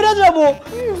তো মরে যাবো।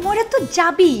 মরে তো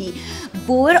যাবি।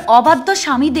 বউয়ের অবাধ্য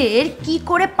স্বামীদের কি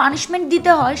করে পানিশমেন্ট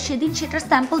দিতে হয় সেদিন সেটার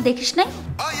স্যাম্পল দেখিস নাই?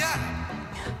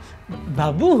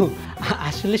 বাবু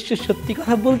আসলে সত্যি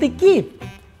কথা বলতে কি,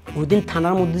 ওই দিন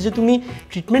থানার মধ্যে যে তুমি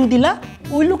ট্রিটমেন্ট দিলা,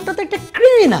 ওই লোকটা তো একটা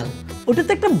ক্রিমিনাল, ওটা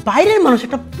তো একটা বাইরের মানুষ,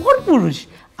 একটা পরপুরুষ।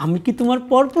 আমি কি তোমার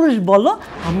পরপুরুষ বলো?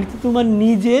 আমি তো তোমার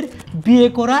নিজের বিয়ে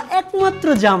করা একমাত্র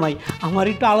জামাই। আমার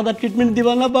একটু আলাদা ট্রিটমেন্ট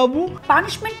দিবা না বাবু?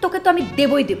 পানিশমেন্ট তোকে তো আমি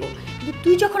দেবই দেবো, কিন্তু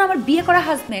তুই যখন আমার বিয়ে করা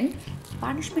হাজবেন্ড,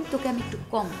 পানিশমেন্ট তোকে আমি একটু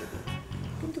কম দেবো।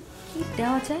 কিন্তু কি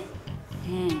দেওয়া যায়?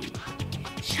 হ্যাঁ,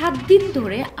 7 দিন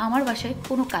ধরে আমার বাসায়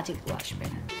কোনো কাজের কেউ আসবে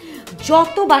না।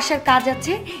 যত বাসার কাজ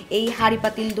আছে, এই হাঁড়ি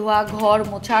পাতিল ধোয়া, ঘর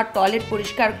মোছা, টয়লেট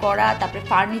পরিষ্কার করা, তারপরে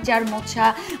ফার্নিচার মোছা,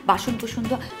 বাসন কুসন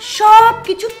ধোয়া, সব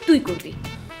কিছু তুই করবি,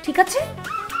 ঠিক আছে?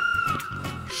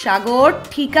 সাগর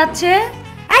ঠিক আছে?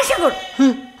 এই সাগর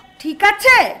ঠিক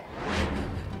আছে?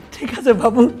 ঠিক আছে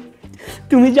বাবু,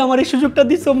 তুমি যে আমার এই সুযোগটা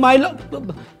দিছো মাইল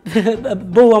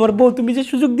বউ, আমার বউ, তুমি যে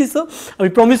সুযোগ দিছো আমি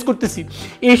প্রমিস করতেছি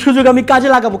এই সুযোগ আমি কাজে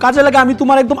লাগাবো, কাজে লাগা আমি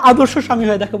তোমার একদম আদর্শ স্বামী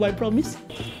হয়ে দেখাবো, আই প্রমিস।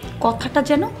 কথাটা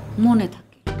যেন মনে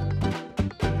থাকে।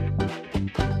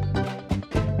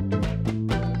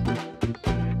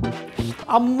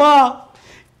 আম্মা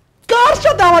কার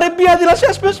সাথে আমারে বিয়া দিলা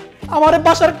শেষমেশ? আমারে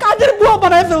বাসার কাজের বুয়া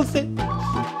বানায় ফেলছে।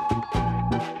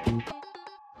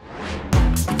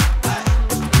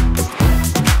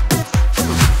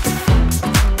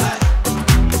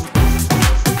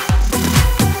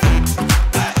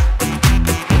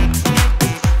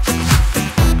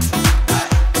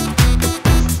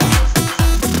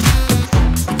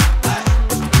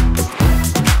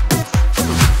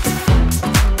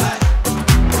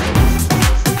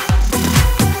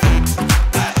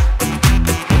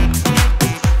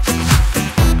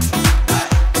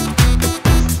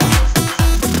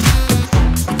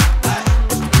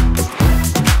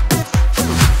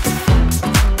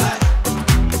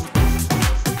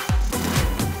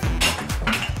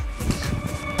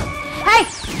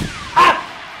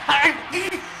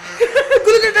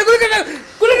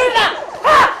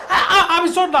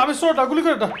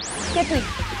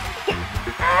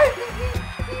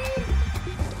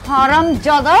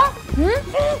 হারামজাদা,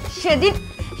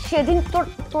 সেদিন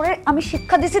তোরে আমি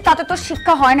শিক্ষা দিছি, তাতে তোর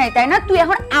শিক্ষা হয় নাই, তাই না? তুই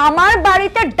এখন আমার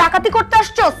বাড়িতে ডাকাতি করতে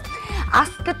আসছস।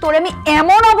 আজকে তোরে আমি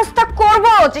এমন অবস্থা করব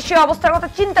যে সেই অবস্থার কথা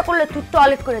চিন্তা করলে তুই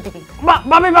টয়লেট করে দিবি।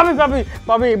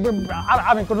 আর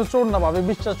আমি কোনো চোর না ভাবি,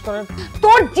 বিশ্বাস করেন।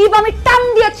 তোর জীব আমি টান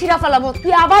দিয়ে ছিঁড়া ফেলাবো।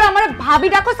 তুই আবার আমার ভাবি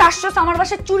ডাকস, আসছস আমার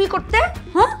বাসায় চুরি করতে?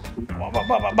 হ্যাঁ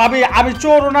ভাবি, আমি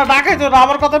চোর না, ডাকাইতো না,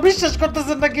 আমার কথা বিশ্বাস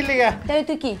করতেছেন না কি লিগা? তাই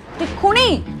তুই কি? তুই খুনি?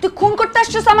 তুই খুন করতে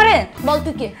আসছস আমারে? বল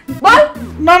তুই কে? বল।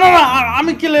 না,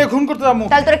 আমি কি লিগা খুন করতে যাবো?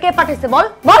 তাহলে তোরে কে পাঠাইছে? বল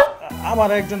বল। আমার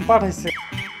একজন পাঠাইছে।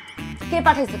 কে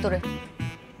পাঠাইছে তোরে?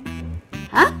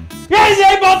 হ্যাঁ, এই যে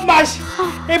এই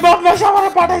বদমাশ আমারে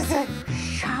পাঠাইছে।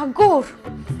 সাগর,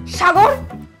 সাগর,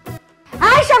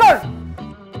 আয় সাগর,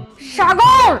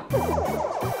 সাগর।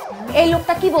 এই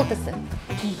লোকটা কি বলতেছে?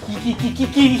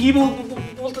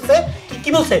 কি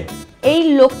বলছে? এই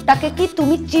লোকটাকে কি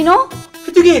তুমি চিনো?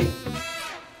 তুই কি?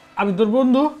 আমি তোর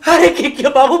বন্ধু। আরে কে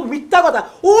বাবু, মিথ্যা কথা।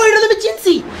 ও এটা তো আমি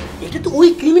চিনছি, এটা তো ওই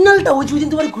ক্রিমিনালটা, ওই যেদিন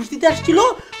তোমার ঘুষ দিতে আসছিল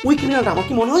ওই ক্রিমিনালটা। আমার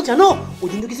কি মনে হয় জানো, ওই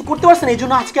দিন তো কিছু করতে পারছে না, এই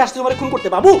জন্য আজকে আসছে তোমার খুন করতে।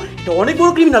 বাবু এটা অনেক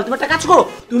বড় ক্রিমিনাল। তুমি একটা কাজ করো,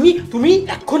 তুমি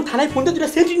এখন থানায় ফোন দিয়ে দুটা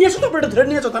সেন্ট্রি নিয়ে আসো, তারপর এটা ধরে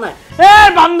নিয়ে আসো থানায়।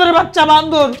 বান্দরের বাচ্চা,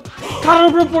 বান্দর কারোর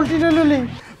উপরে পোল্ট্রি ললি।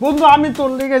 বন্ধু আমি তোর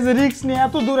লেগে যে রিস্ক নিয়ে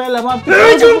এত দূর এলাম।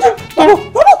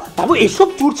 বাবু এসব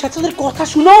চোর ছাত্রদের কথা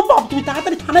শুনাও বাবু, তুমি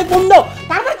তাড়াতাড়ি থানায় ফোন দাও,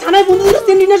 তাড়াতাড়ি থানায় ফোন দিয়ে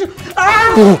সেন্ট্রি নিয়ে আসো।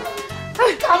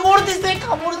 কামড় দিছে।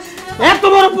 এত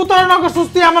বড় প্রতারণা করছিস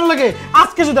তুই আমার লাগে।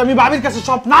 আজকে যদি আমি ভাবির কাছে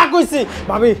সব না কইছি,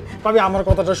 ভাবি আমার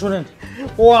কথাটা শুনেন।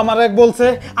 ও আমার এক বলছে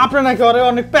আপনি নাকি ওরে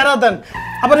অনেক প্যারা দেন,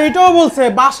 আবার এটাও বলছে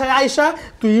বাসায় আইসা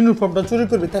তুই ইউনিফর্মটা চুরি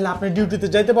করবি, তাহলে আপনি ডিউটিতে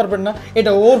যাইতে পারবেন না।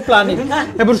 এটা ওর প্ল্যানিং।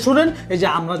 এবার শুনেন, এই যে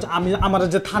আমার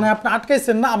যে থানায় আপনি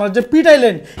আটকাইছেন না, আমার যে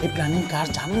পিটাইলেন, এই প্ল্যানিং কার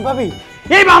জানেন ভাবি?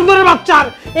 এই বান্দরের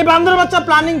বাচ্চা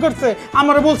প্ল্যানিং করছে।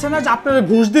 আমার বলছে না যে আপনার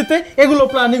ঘুষ দিতে, এগুলো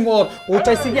প্ল্যানিং ওর। ও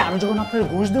চাইছে কি আমি যখন আপনার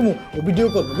ঘুষ দেবো ও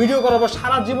ভিডিও করাবো,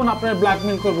 সারা জীবন আপনার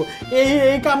ব্ল্যাকমেল করবো।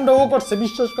 এই কামটা ও করছে।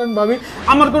 বিশ্বাস করেন ভাবি,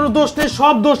 আমার কোনো দোষ নেই,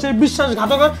 সব দোষ এই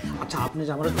বিশ্বাসঘাতকর। আচ্ছা আপনি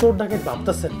যে আমার চোর ডাকাত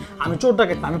ভাবতেছেন, আমি চোর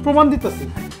ডাকাত না, আমি প্রমাণ দিতেছি।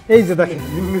 এই যে দেখেন,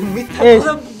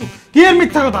 কি এর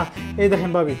মিথ্যা কথা? এই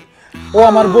দেখেন ভাবি, ও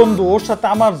আমার বন্ধু, ওর সাথে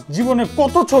আমার জীবনে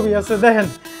কত ছবি আছে দেখেন।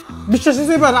 বিশ্বাস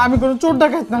হয়েছে এবার আমি কোনো চোর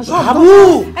ডাকাত না।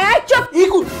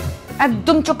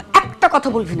 একদম চুপ, একটা কথা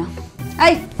বলবি না।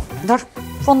 এই ধর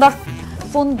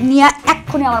ফোন নিয়ে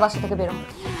এক্ষুনি আমার বাসা থেকে বেরো।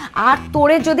 আর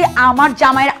তোরে যদি আমার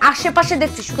জামাইয়ের আশেপাশে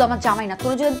দেখছিস, শুধু আমার জামাই না,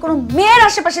 তোরে যদি কোনো মেয়ের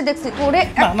আশেপাশে দেখছি, তোরে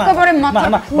একেবারে মাথা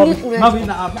খুলি উড়ে বাবু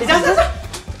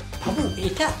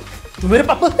এটা তুমি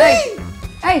পাপা।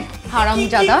 এই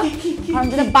হারামজাদা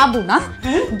বাবু না,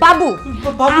 বাবু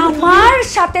আমার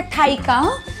সাথে থাইকা,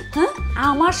 হ্যাঁ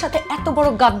আমার সাথে এত বড়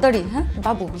গাদ্দারি। হ্যাঁ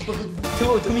বাবু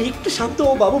তুমি একটু শান্ত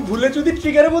হও বাবু, ভুলে যদি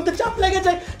ট্রিগারের মধ্যে চাপ লেগে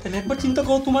যায় তাহলে একবার চিন্তা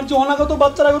করো, তোমার যে অনাগত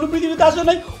বাচ্চারা কোনো পৃথিবীতে আসে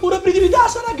নাই, ওরা পৃথিবীতে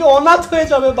আসার আগে অনাথ হয়ে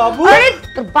যাবে বাবু। আরে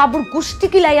তোর বাবুর গুষ্টি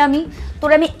কিলাই আমি,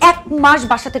 তোরে আমি 1 মাস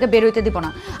বাসা থেকে বের হইতে দিব না।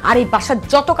 আর এই বাসার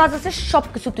যত কাজ আছে সব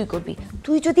কিছু তুই করবি।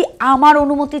 তুই যদি আমার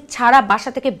অনুমতি ছাড়া বাসা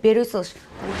থেকে বের হইছস,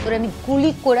 তোরে আমি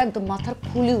গুলি করে একদম মাথার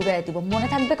খুলি উড়াই দিব। মনে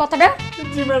থাকবে কথাটা?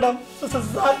 জি ম্যাডাম।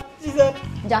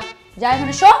 যা যা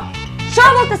এখানে শো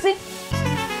বলতেছি।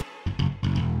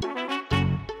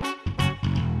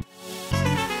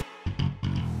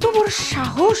 এত বড়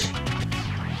সাহস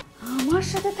আমার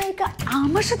সাথে থাইকা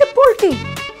আমার সাথে পোল্টি।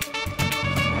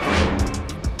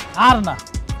 আর না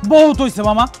বহুত হইছে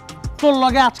মামা, তোর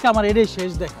লগে আজকে আমার এটাই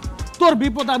শেষ দেখা। তোর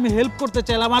বিপদে আমি হেল্প করতে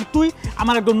চাইলাম আর তুই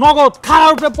আমার একদম নগদ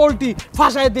খাড়ার উপরে পোল্টি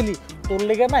ফাঁসাই দিলি। তোর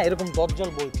লেগে না এরকম দজ্জাল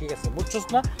বই, ঠিক আছে বুঝছস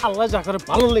না? আল্লাহ যা করে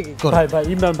ভালো লেগে। ভাই ভাই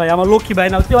ইমরান ভাই আমার লক্ষ্মী ভাই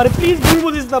না, তুই আরে প্লিজ ভুল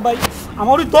বুঝিস না ভাই।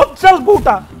 আমার ওই দজ্জাল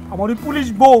বউটা, আমার ওই পুলিশ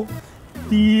বউ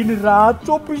দিন রাত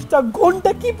 24টা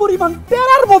ঘন্টা কি পরিমাণ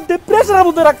প্যারার মধ্যে প্রেসারের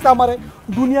মধ্যে রাখছে আমারে,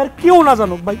 দুনিয়ার কেউ না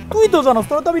জানুক ভাই। তুই তো জানোস,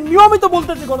 তোরা তো আমি নিয়মিত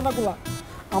বলতেছি ঘটনাগুলা।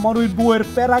 আমার ওই বউয়ের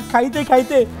প্যারা খাইতে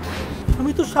খাইতে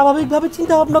আমি তো স্বাভাবিকভাবে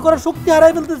চিন্তা ভাবনা করার শক্তি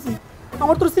হারাই ফেলতেছি।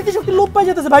 আমার তোর স্মৃতিশক্তি লোপ পাই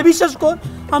যেতেছে ভাই, বিশ্বাস কর।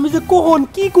 আমি যে কখন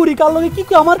কি করি কার লগে কি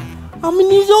আমার আমি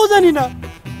নিজেও জানি না।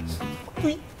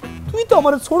 তুই তুই তো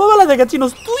আমার ছোটবেলা থেকে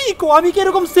চিনোস, তুই কো আমি কি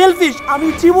এরকম সেলফিশ? আমি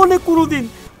জীবনে কোনোদিন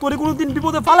তোরে কোনোদিন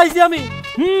বিপদে ফালাইছি আমি?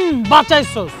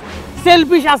 বাঁচাইছস,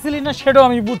 সেলফিশ আসলি না সেটাও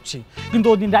আমি বুঝছি, কিন্তু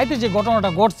ওই দিন রাইতে যে ঘটনাটা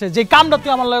ঘটছে, যে কামটা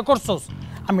তুই আমার লগে করছস,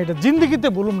 আমি এটা জিন্দেগিতে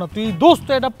বলুম না। তুই দোস্ত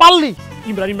এটা পারলি।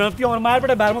 ইমরান ইমরান তুই আমার মায়ের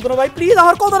পেটে ভাইয়ের মতো না ভাই, প্লিজ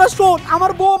আমার কথাটা শোন।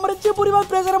 আমার বউ আমার যে পরিমাণ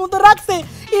প্রেসারের মধ্যে রাখছে,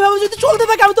 এইভাবে যদি চলতে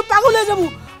থাকে আমি তো পাগল হয়ে যাবো।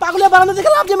 পাগল হয়ে বারান্দা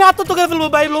দেখে লাভ যে আমি আত্মহত্যা করে ফেলবো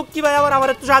ভাই। লোক কি ভাই আমার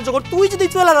একটু সাহায্য কর। তুই যদি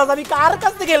চলে যাস আমি কার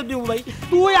কাছ থেকে হেল্প নিবো ভাই?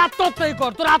 তুই আত্মহত্যাই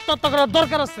কর, তোর আত্মহত্যা করার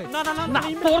দরকার আছে। না না না,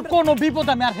 তোর কোনো বিপদ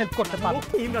আমি আর হেল্প করতে পারবো।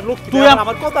 ইমরান লোক তুই তুই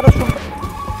আমার কথাটা শোন।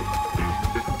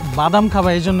 বাদাম খাবা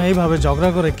এই জন্য এইভাবে ঝগড়া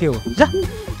করে কেউ যা।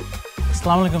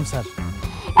 আসসালামু আলাইকুম স্যার।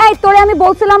 এই তোরে আমি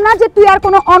বলছিলাম না যে তুই আর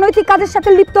কোনো অনৈতিক কাজের সাথে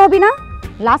লিপ্ত হবি না?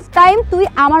 লাস্ট টাইম তুই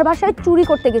আমার বাসায় চুরি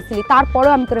করতে গেছিলি,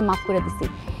 তারপরেও আমি তোরে মাফ করে দিছি।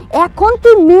 এখন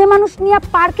তুই মেয়ে মানুষ নিয়ে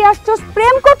পার্কে আসছস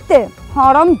প্রেম করতে?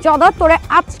 হারামজাদা, তোরে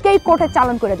আজকেই কোর্টে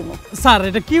চালান করে দিব। স্যার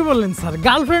এটা কি বললেন স্যার?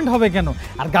 গার্লফ্রেন্ড হবে কেন?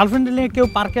 আর গার্লফ্রেন্ড নিয়ে কেউ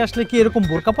পার্কে আসলে কি এরকম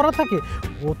বোরকা পরা থাকে?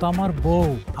 ও তো আমার বউ,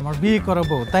 আমার বিয়ে করা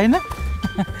বউ, তাই না?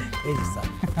 এই যে স্যার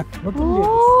নতুন বিয়ে।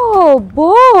 ও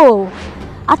বউ,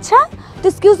 আচ্ছা তো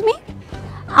এক্সকিউজ মি,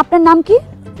 আপনার নাম কি?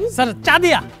 স্যার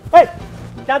চাঁদিয়া। এই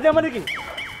চাঁদিয়া মানে কি?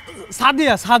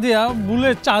 সাদিয়া, সাদিয়া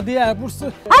ভুলে চাঁদিয়া পড়ছে।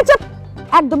 আচ্ছা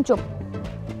একদম চুপ।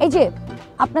 এই যে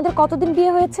আপনাদের কতদিন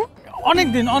বিয়ে হয়েছে? অনেক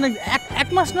দিন, অনেক এক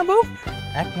মাস না বউ?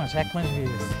 এক মাস বিয়ে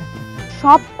হয়েছে।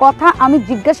 সব কথা আমি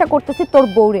জিজ্ঞাসা করতেছি তোর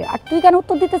বউরে, আর তুই কেন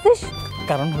উত্তর দিতেছিস?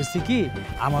 কারণ হয়েছে কি,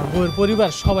 আমার বউয়ের পরিবার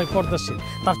সবাই পর্দাশীল,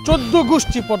 তার 14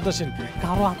 গোষ্ঠী পর্দাশীল।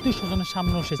 কারো আত্মীয় স্বজনের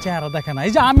সামনেও সে চেহারা দেখায় না।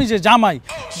 এই যে আমি যে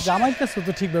জামাইয়ের কাছে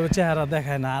তো ঠিকভাবে চেহারা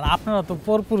দেখায় না, আর আপনারা তো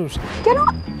পরপুরুষ। কেন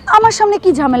আমার সামনে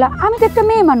কি ঝামেলা? আমি তো একটা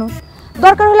মেয়ে মানুষ,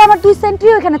 দরকার হলে আমার 2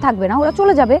 সেন্টিও এখানে থাকবে না, ওরা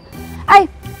চলে যাবে। আই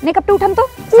মেকআপটা উঠান তো।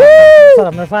 স্যার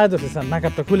আপনার পায়ে ধরছে স্যার,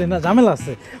 মেকআপটা খুলে না, ঝামেলা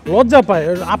আছে, লজ্জা পায়।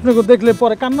 আপনাকে দেখলে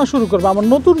পরে কান্না শুরু করবে আমার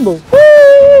নতুন বউ।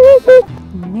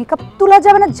 মেকআপ তোলা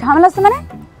যাবে না, ঝামেলা আছে মানে?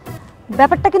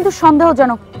 ব্যাপারটা কিন্তু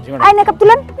সন্দেহজনক। আই মেকআপ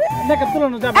তুলেন। মেকআপ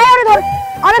তুলানো যাবে? এই ওরে ধর,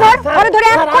 ওরে ধরে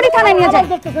এক্ষুনি থানায় নিয়ে যায়।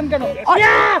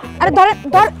 আরে ধর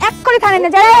এক্ষুনি থানায়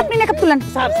নিয়ে যায়। আপনি মেকআপ তুলেন,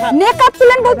 মেকআপ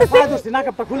তুলেন বলতেছি।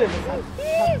 মেকআপটা খুলে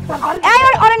এই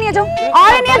ওরে নিয়ে যাও,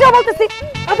 বলতেছি।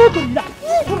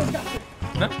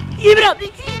 ইমরান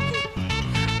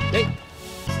এই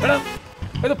ম্যাডাম,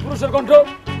 এই তো পুরুষের কণ্ঠ।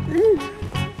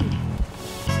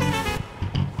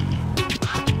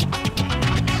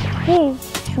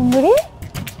 সুন্দরী,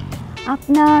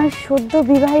 আপনার সদ্য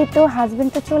বিবাহিত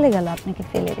হাজবেন্ড তো চলে গেল আপনাকে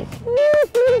ফেলে রেখে,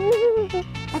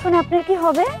 এখন আপনার কি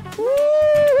হবে?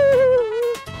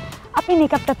 আপনি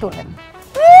মেকআপটা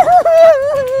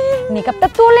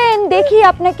তোলেন, দেখি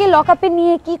আপনাকে লকআপে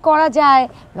নিয়ে কি করা যায়।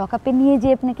 লকআপে নিয়ে যে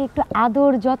আপনাকে একটু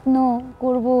আদর যত্ন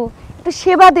করব, একটু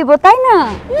সেবা দেব, তাই না?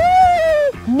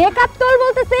 মেকআপ তোল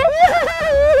বলতেছে।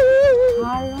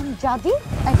 হারামজাদি,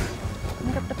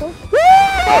 মেকআপটা তোল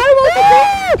বলতেছে।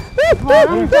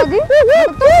 হারামজাদি,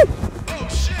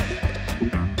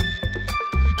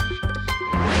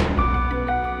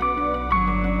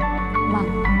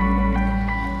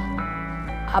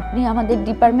 আপনি আমাদের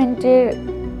ডিপার্টমেন্টের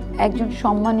একজন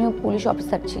সম্মানীয় পুলিশ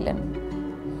অফিসার ছিলেন।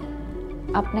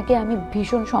 আপনাকে আমি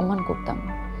ভীষণ সম্মান করতাম।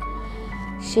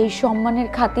 সেই সম্মানের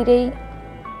খাতিরেই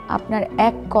আপনার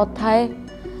এক কথায়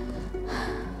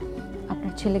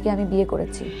আপনার ছেলেকে আমি বিয়ে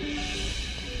করেছি।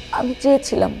 আমি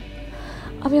চেয়েছিলাম,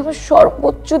 আমি আমার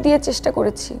সর্বোচ্চ দিয়ে চেষ্টা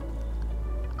করেছি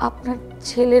আপনার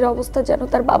ছেলের অবস্থা যেন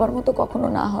তার বাবার মতো কখনো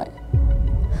না হয়,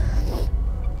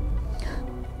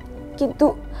 কিন্তু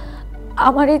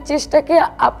আমার এই চেষ্টাকে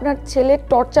আপনার ছেলে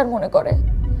টর্চার মনে করে।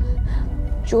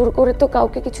 জোর করে তো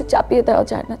কাউকে কিছু চাপিয়ে দেওয়া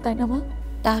যায় না, তাই না মা?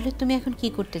 তাহলে তুমি এখন কি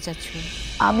করতে চাচ্ছ?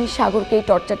 আমি সাগরকে এই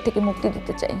টর্চার থেকে মুক্তি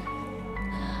দিতে চাই।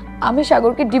 আমি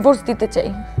সাগরকে ডিভোর্স দিতে চাই।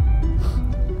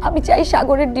 আমি চাই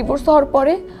সাগরের ডিভোর্স হওয়ার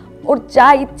পরে ওর যা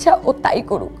ইচ্ছা ও তাই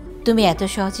করুক। তুমি এত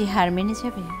সহজে হার মেনে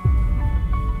যাবে?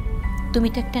 তুমি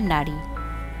তো একটা নারী,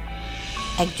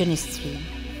 একজন স্ত্রী,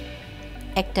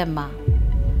 একটা মা।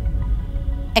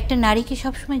 একটা নারীকে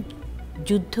সবসময়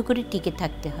যুদ্ধ করে টিকে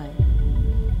থাকতে হয়।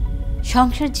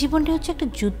 সংসার জীবনটা হচ্ছে একটা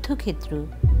যুদ্ধক্ষেত্র।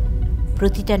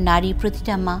 প্রতিটা নারী,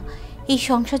 প্রতিটা মা এই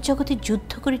সংসার জগতে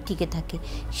যুদ্ধ করে টিকে থাকে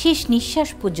শেষ নিঃশ্বাস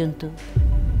পর্যন্ত।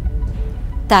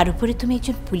 তার উপরে তুমি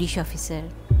একজন পুলিশ অফিসার,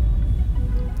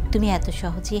 তুমি এত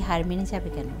সহজেই হার মেনে যাবে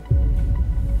কেন?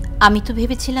 আমি তো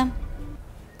ভেবেছিলাম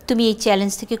তুমি এই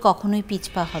চ্যালেঞ্জ থেকে কখনোই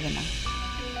পিছপা হবে না,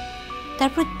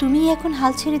 তারপর তুমি এখন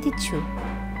হাল ছেড়ে দিচ্ছ,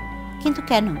 কিন্তু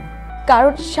কেন?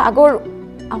 কারণ সাগর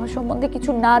আমার সম্বন্ধে কিছু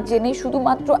না জেনে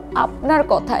শুধুমাত্র আপনার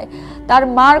কথায়, তার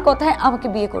মার কথায় আমাকে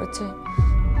বিয়ে করেছে।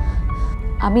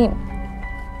 আমি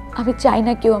চাই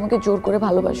না কেউ আমাকে জোর করে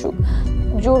ভালোবাসুক।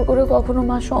 জোর করে কখনো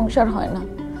মা সংসার হয় না।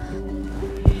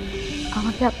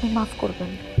 আমাকে আপনি মাফ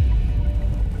করবেন।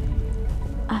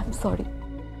 I am sorry.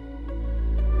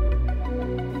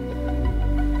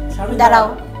 দাঁড়াও,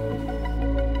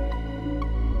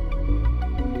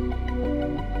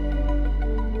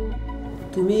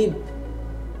 তুমি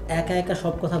একা একা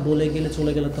সব কথা বলে গেলে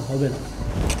চলে গেলে তো হবে না,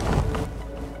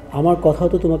 আমার কথাও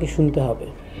তো তোমাকে শুনতে হবে।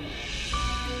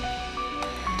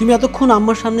 তুমি এতক্ষণ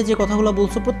আম্মার সামনে যে কথাগুলো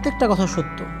বলছো প্রত্যেকটা কথা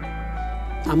সত্য।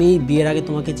 আমি বিয়ের আগে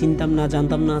তোমাকে চিনতাম না,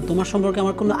 জানতাম না, তোমার সম্পর্কে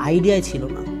আমার কোনো আইডিয়াই ছিল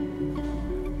না।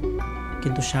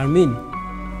 কিন্তু শারমিন,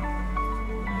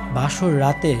 বাসর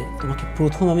রাতে তোমাকে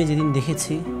প্রথম আমি যেদিন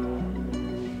দেখেছি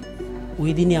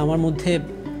ওই দিনই আমার মধ্যে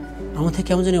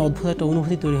কেমন জানি অদ্ভুত একটা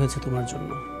অনুভূতি তৈরি হয়েছে তোমার জন্য।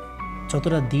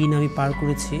 যতটা দিন আমি পার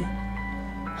করেছি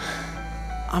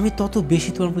আমি তত বেশি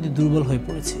তোমার প্রতি দুর্বল হয়ে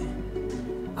পড়েছি।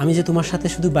 আমি যে তোমার সাথে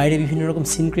শুধু বাইরে বিভিন্ন রকম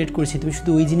সিন ক্রিয়েট করেছি, তুমি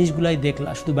শুধু ওই জিনিসগুলাই দেখলা,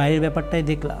 শুধু বাইরের ব্যাপারটাই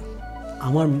দেখলা,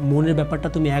 আমার মনের ব্যাপারটা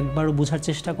তুমি একবারও বোঝার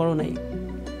চেষ্টা করো নাই।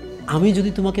 আমি যদি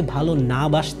তোমাকে ভালো না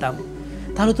বাসতাম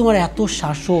তাহলে তোমার এত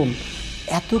শাসন,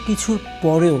 এত কিছুর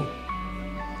পরেও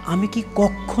আমি কি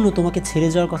কখনো তোমাকে ছেড়ে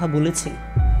যাওয়ার কথা বলেছি?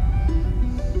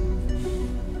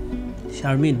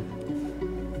 শারমিন,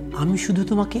 আমি শুধু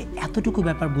তোমাকে এতটুকু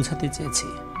ব্যাপার বোঝাতে চেয়েছি,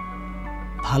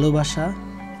 ভালোবাসা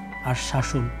আর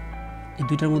শাসন এই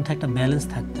দুইটার মধ্যে একটা ব্যালেন্স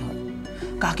থাকতে হয়।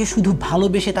 কাকে শুধু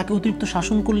ভালোবেসে তাকে অতিরিক্ত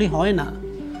শাসন করলেই হয় না,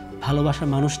 ভালোবাসার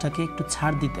মানুষটাকে একটু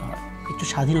ছাড় দিতে হয়, একটু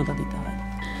স্বাধীনতা দিতে হয়।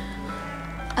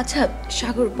 আচ্ছা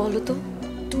সাগর, বলো তো,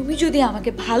 তুমি যদি আমাকে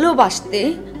ভালোবাসতে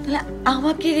তাহলে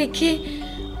আমাকে রেখে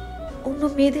অন্য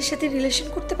মেয়েদের সাথে রিলেশন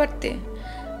করতে পারতে?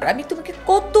 আর আমি তোমাকে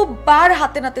কতবার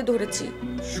হাতে নাতে ধরেছি,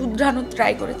 শুধরানোর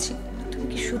ট্রাই করেছি, তুমি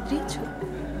কি শুধরিয়েছ?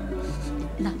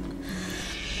 না,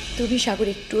 তুমি সাগর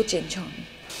একটুও চেঞ্জ হওনি।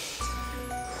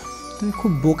 তুমি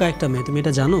খুব বোকা একটা মেয়ে, তুমি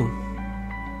এটা জানো?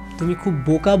 তুমি খুব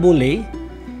বোকা বলেই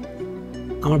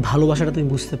আমার ভালোবাসাটা তুমি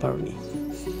বুঝতে পারোনি।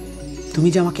 তুমি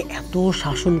যে আমাকে এত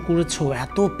শাসন করেছো,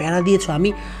 এত প্যারা দিয়েছো,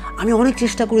 আমি অনেক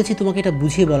চেষ্টা করেছি তোমাকে এটা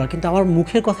বুঝিয়ে বলার, কিন্তু আমার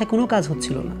মুখের কথায় কোনো কাজ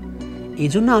হচ্ছিল না। এই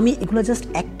জন্য আমি এগুলো জাস্ট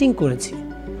অ্যাক্টিং করেছি,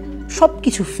 সব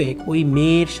কিছু ফেক। ওই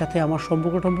মেয়ের সাথে আমার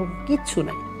সম্পর্ক কিচ্ছু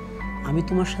নাই। আমি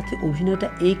তোমার সাথে অভিনয়টা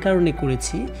এই কারণে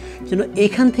করেছি যেন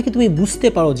এখান থেকে তুমি বুঝতে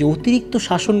পারো যে অতিরিক্ত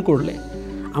শাসন করলে,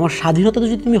 আমার স্বাধীনতা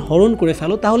যদি তুমি হরণ করে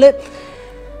ফেলো,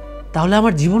 তাহলে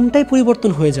আমার জীবনটাই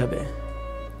পরিবর্তন হয়ে যাবে।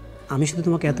 আমি শুধু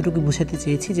তোমাকে এতটুকু বোঝাতে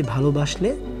চেয়েছি যে ভালোবাসলে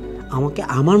আমাকে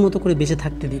আমার মতো করে বেঁচে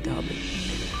থাকতে দিতে হবে।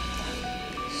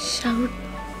 সাগর,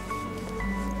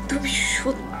 তুমি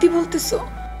সত্যি বলতেছো?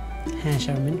 হ্যাঁ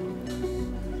শারমিন,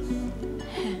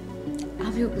 হ্যাঁ,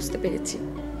 আমিও বুঝতে পেরেছি।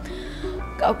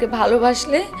 কাউকে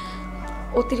ভালোবাসলে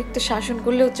অতিরিক্ত শাসন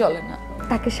করলেও চলে না,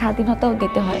 তাকে স্বাধীনতাও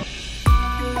দিতে হয়।